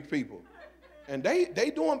them Greek people. And they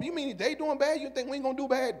doing, you mean they doing bad? You think we ain't gonna do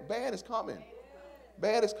bad? Bad is coming.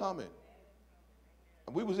 Bad is coming.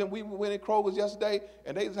 We went in Kroger's yesterday,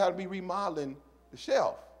 and they just had to be remodeling the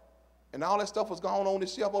shelf. And all that stuff was going on the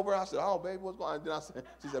shelf over there. I said, oh, baby, what's going on?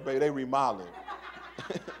 She said, baby, they remodeling.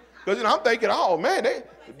 Because, I'm thinking, oh, man,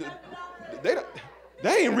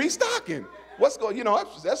 they ain't restocking. What's going,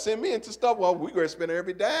 that sent me into stuff. Well, we're going to spend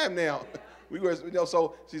every dime now.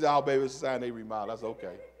 So she said, oh, baby, it's a sign they remodel. I said,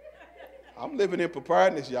 okay. I'm living in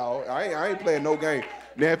preparedness, y'all. I ain't playing no game.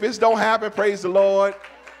 Now, if this don't happen, praise the Lord,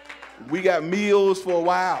 we got meals for a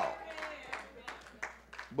while.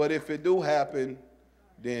 But if it do happen,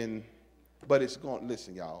 then, but it's going,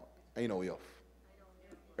 listen, y'all, ain't no if.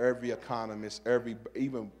 Every economist,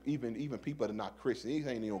 even people that are not Christian, it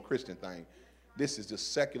ain't even a Christian thing. This is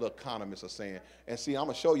just secular economists are saying. And see, I'm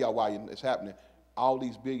going to show y'all why it's happening. All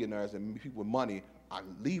these billionaires and people with money are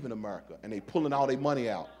leaving America, and they pulling all their money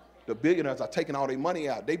out. The billionaires are taking all their money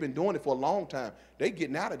out. They've been doing it for a long time. They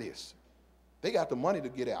getting out of this. They got the money to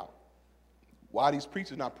get out. Why these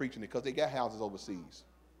preachers not preaching it? Because they got houses overseas.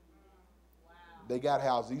 Wow. They got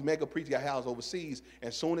houses. These mega preachers got houses overseas. And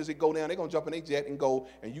as soon as it go down, they're going to jump in their jet and go,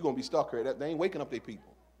 and you're going to be stuck here. They ain't waking up their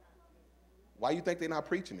people. Why you think they're not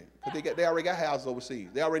preaching it? Because they already got houses overseas.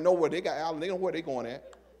 They already know where they got out. They know where they're going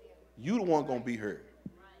at. You the one going to be here.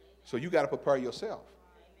 So you got to prepare yourself.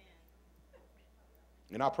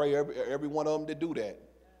 And I pray every one of them to do that.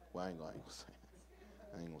 Well, I ain't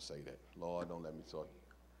gonna say that. Lord, don't let me start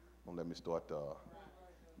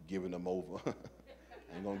giving them over.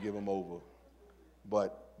 I ain't gonna give them over.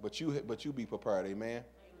 But you be prepared, amen.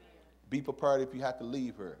 Be prepared if you have to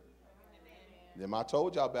leave her. Then I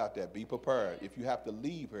told y'all about that. Be prepared. If you have to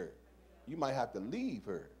leave her, you might have to leave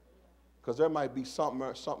her, because there might be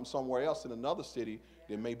something somewhere else in another city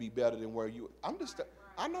that may be better than where you. I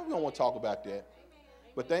know we don't want to talk about that.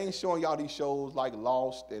 But they ain't showing y'all these shows like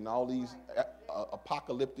Lost and all these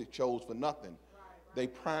apocalyptic shows for nothing. They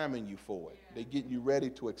priming you for it. They getting you ready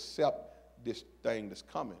to accept this thing that's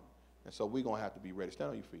coming. And so we're going to have to be ready. Stand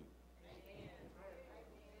on your feet.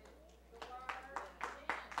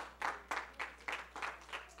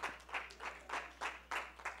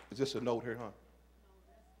 Is this a note here, huh?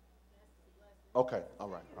 Okay, all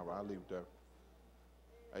right, I'll leave it there.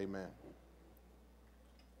 Amen.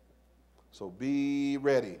 So be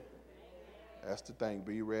ready. That's the thing.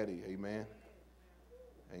 Be ready. Amen.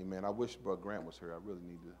 Amen. I wish Brother Grant was here. I really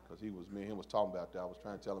need to, because me and him was talking about that. I was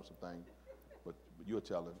trying to tell him some things, but you'll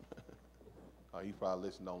tell him. He probably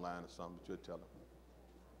listened online or something, but you'll tell him.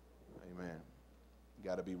 Amen. You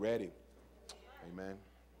got to be ready. Amen.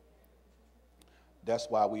 That's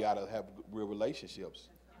why we ought to have real relationships.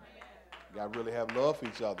 You got to really have love for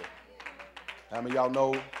each other. How many of y'all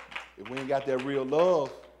know if we ain't got that real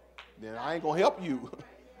love, then I ain't going to help you.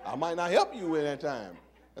 I might not help you in that time.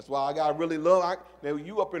 That's why I got to really love. Now,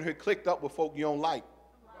 you up in here clicked up with folk you don't like.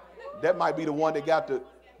 That might be the one that got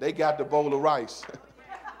the bowl of rice.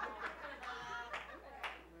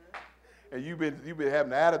 And you've been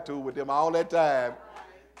having an attitude with them all that time,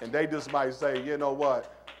 and they just might say, you know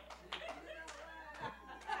what?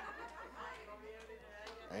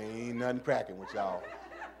 Ain't nothing cracking with y'all.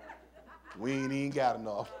 We ain't even got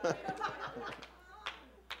enough.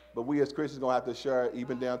 But we as Christians gonna have to share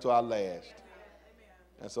even down to our last.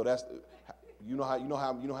 And so that's, you know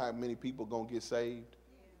how many people gonna get saved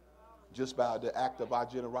just by the act of our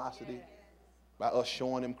generosity, by us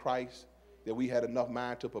showing them Christ, that we had enough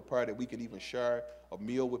mind to prepare that we can even share a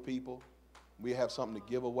meal with people. We have something to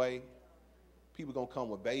give away. People gonna come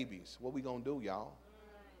with babies. What we gonna do, y'all?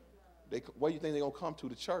 Where do you think they gonna come to?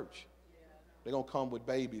 The church? They gonna come with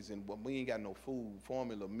babies, and we ain't got no food,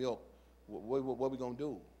 formula, milk. What we gonna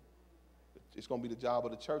do? It's gonna be the job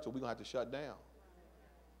of the church, or we gonna have to shut down.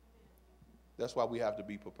 That's why we have to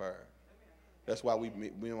be prepared. That's why me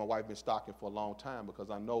and my wife been stocking for a long time, because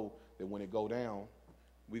I know that when it go down,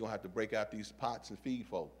 we're going to have to break out these pots and feed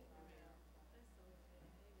folk.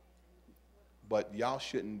 But y'all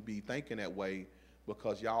shouldn't be thinking that way,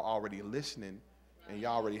 because y'all already listening and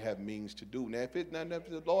y'all already have means to do. Now, if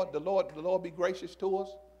the Lord be gracious to us,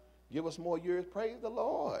 give us more years, praise the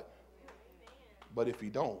Lord. But if he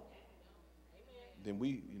don't, then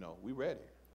we ready.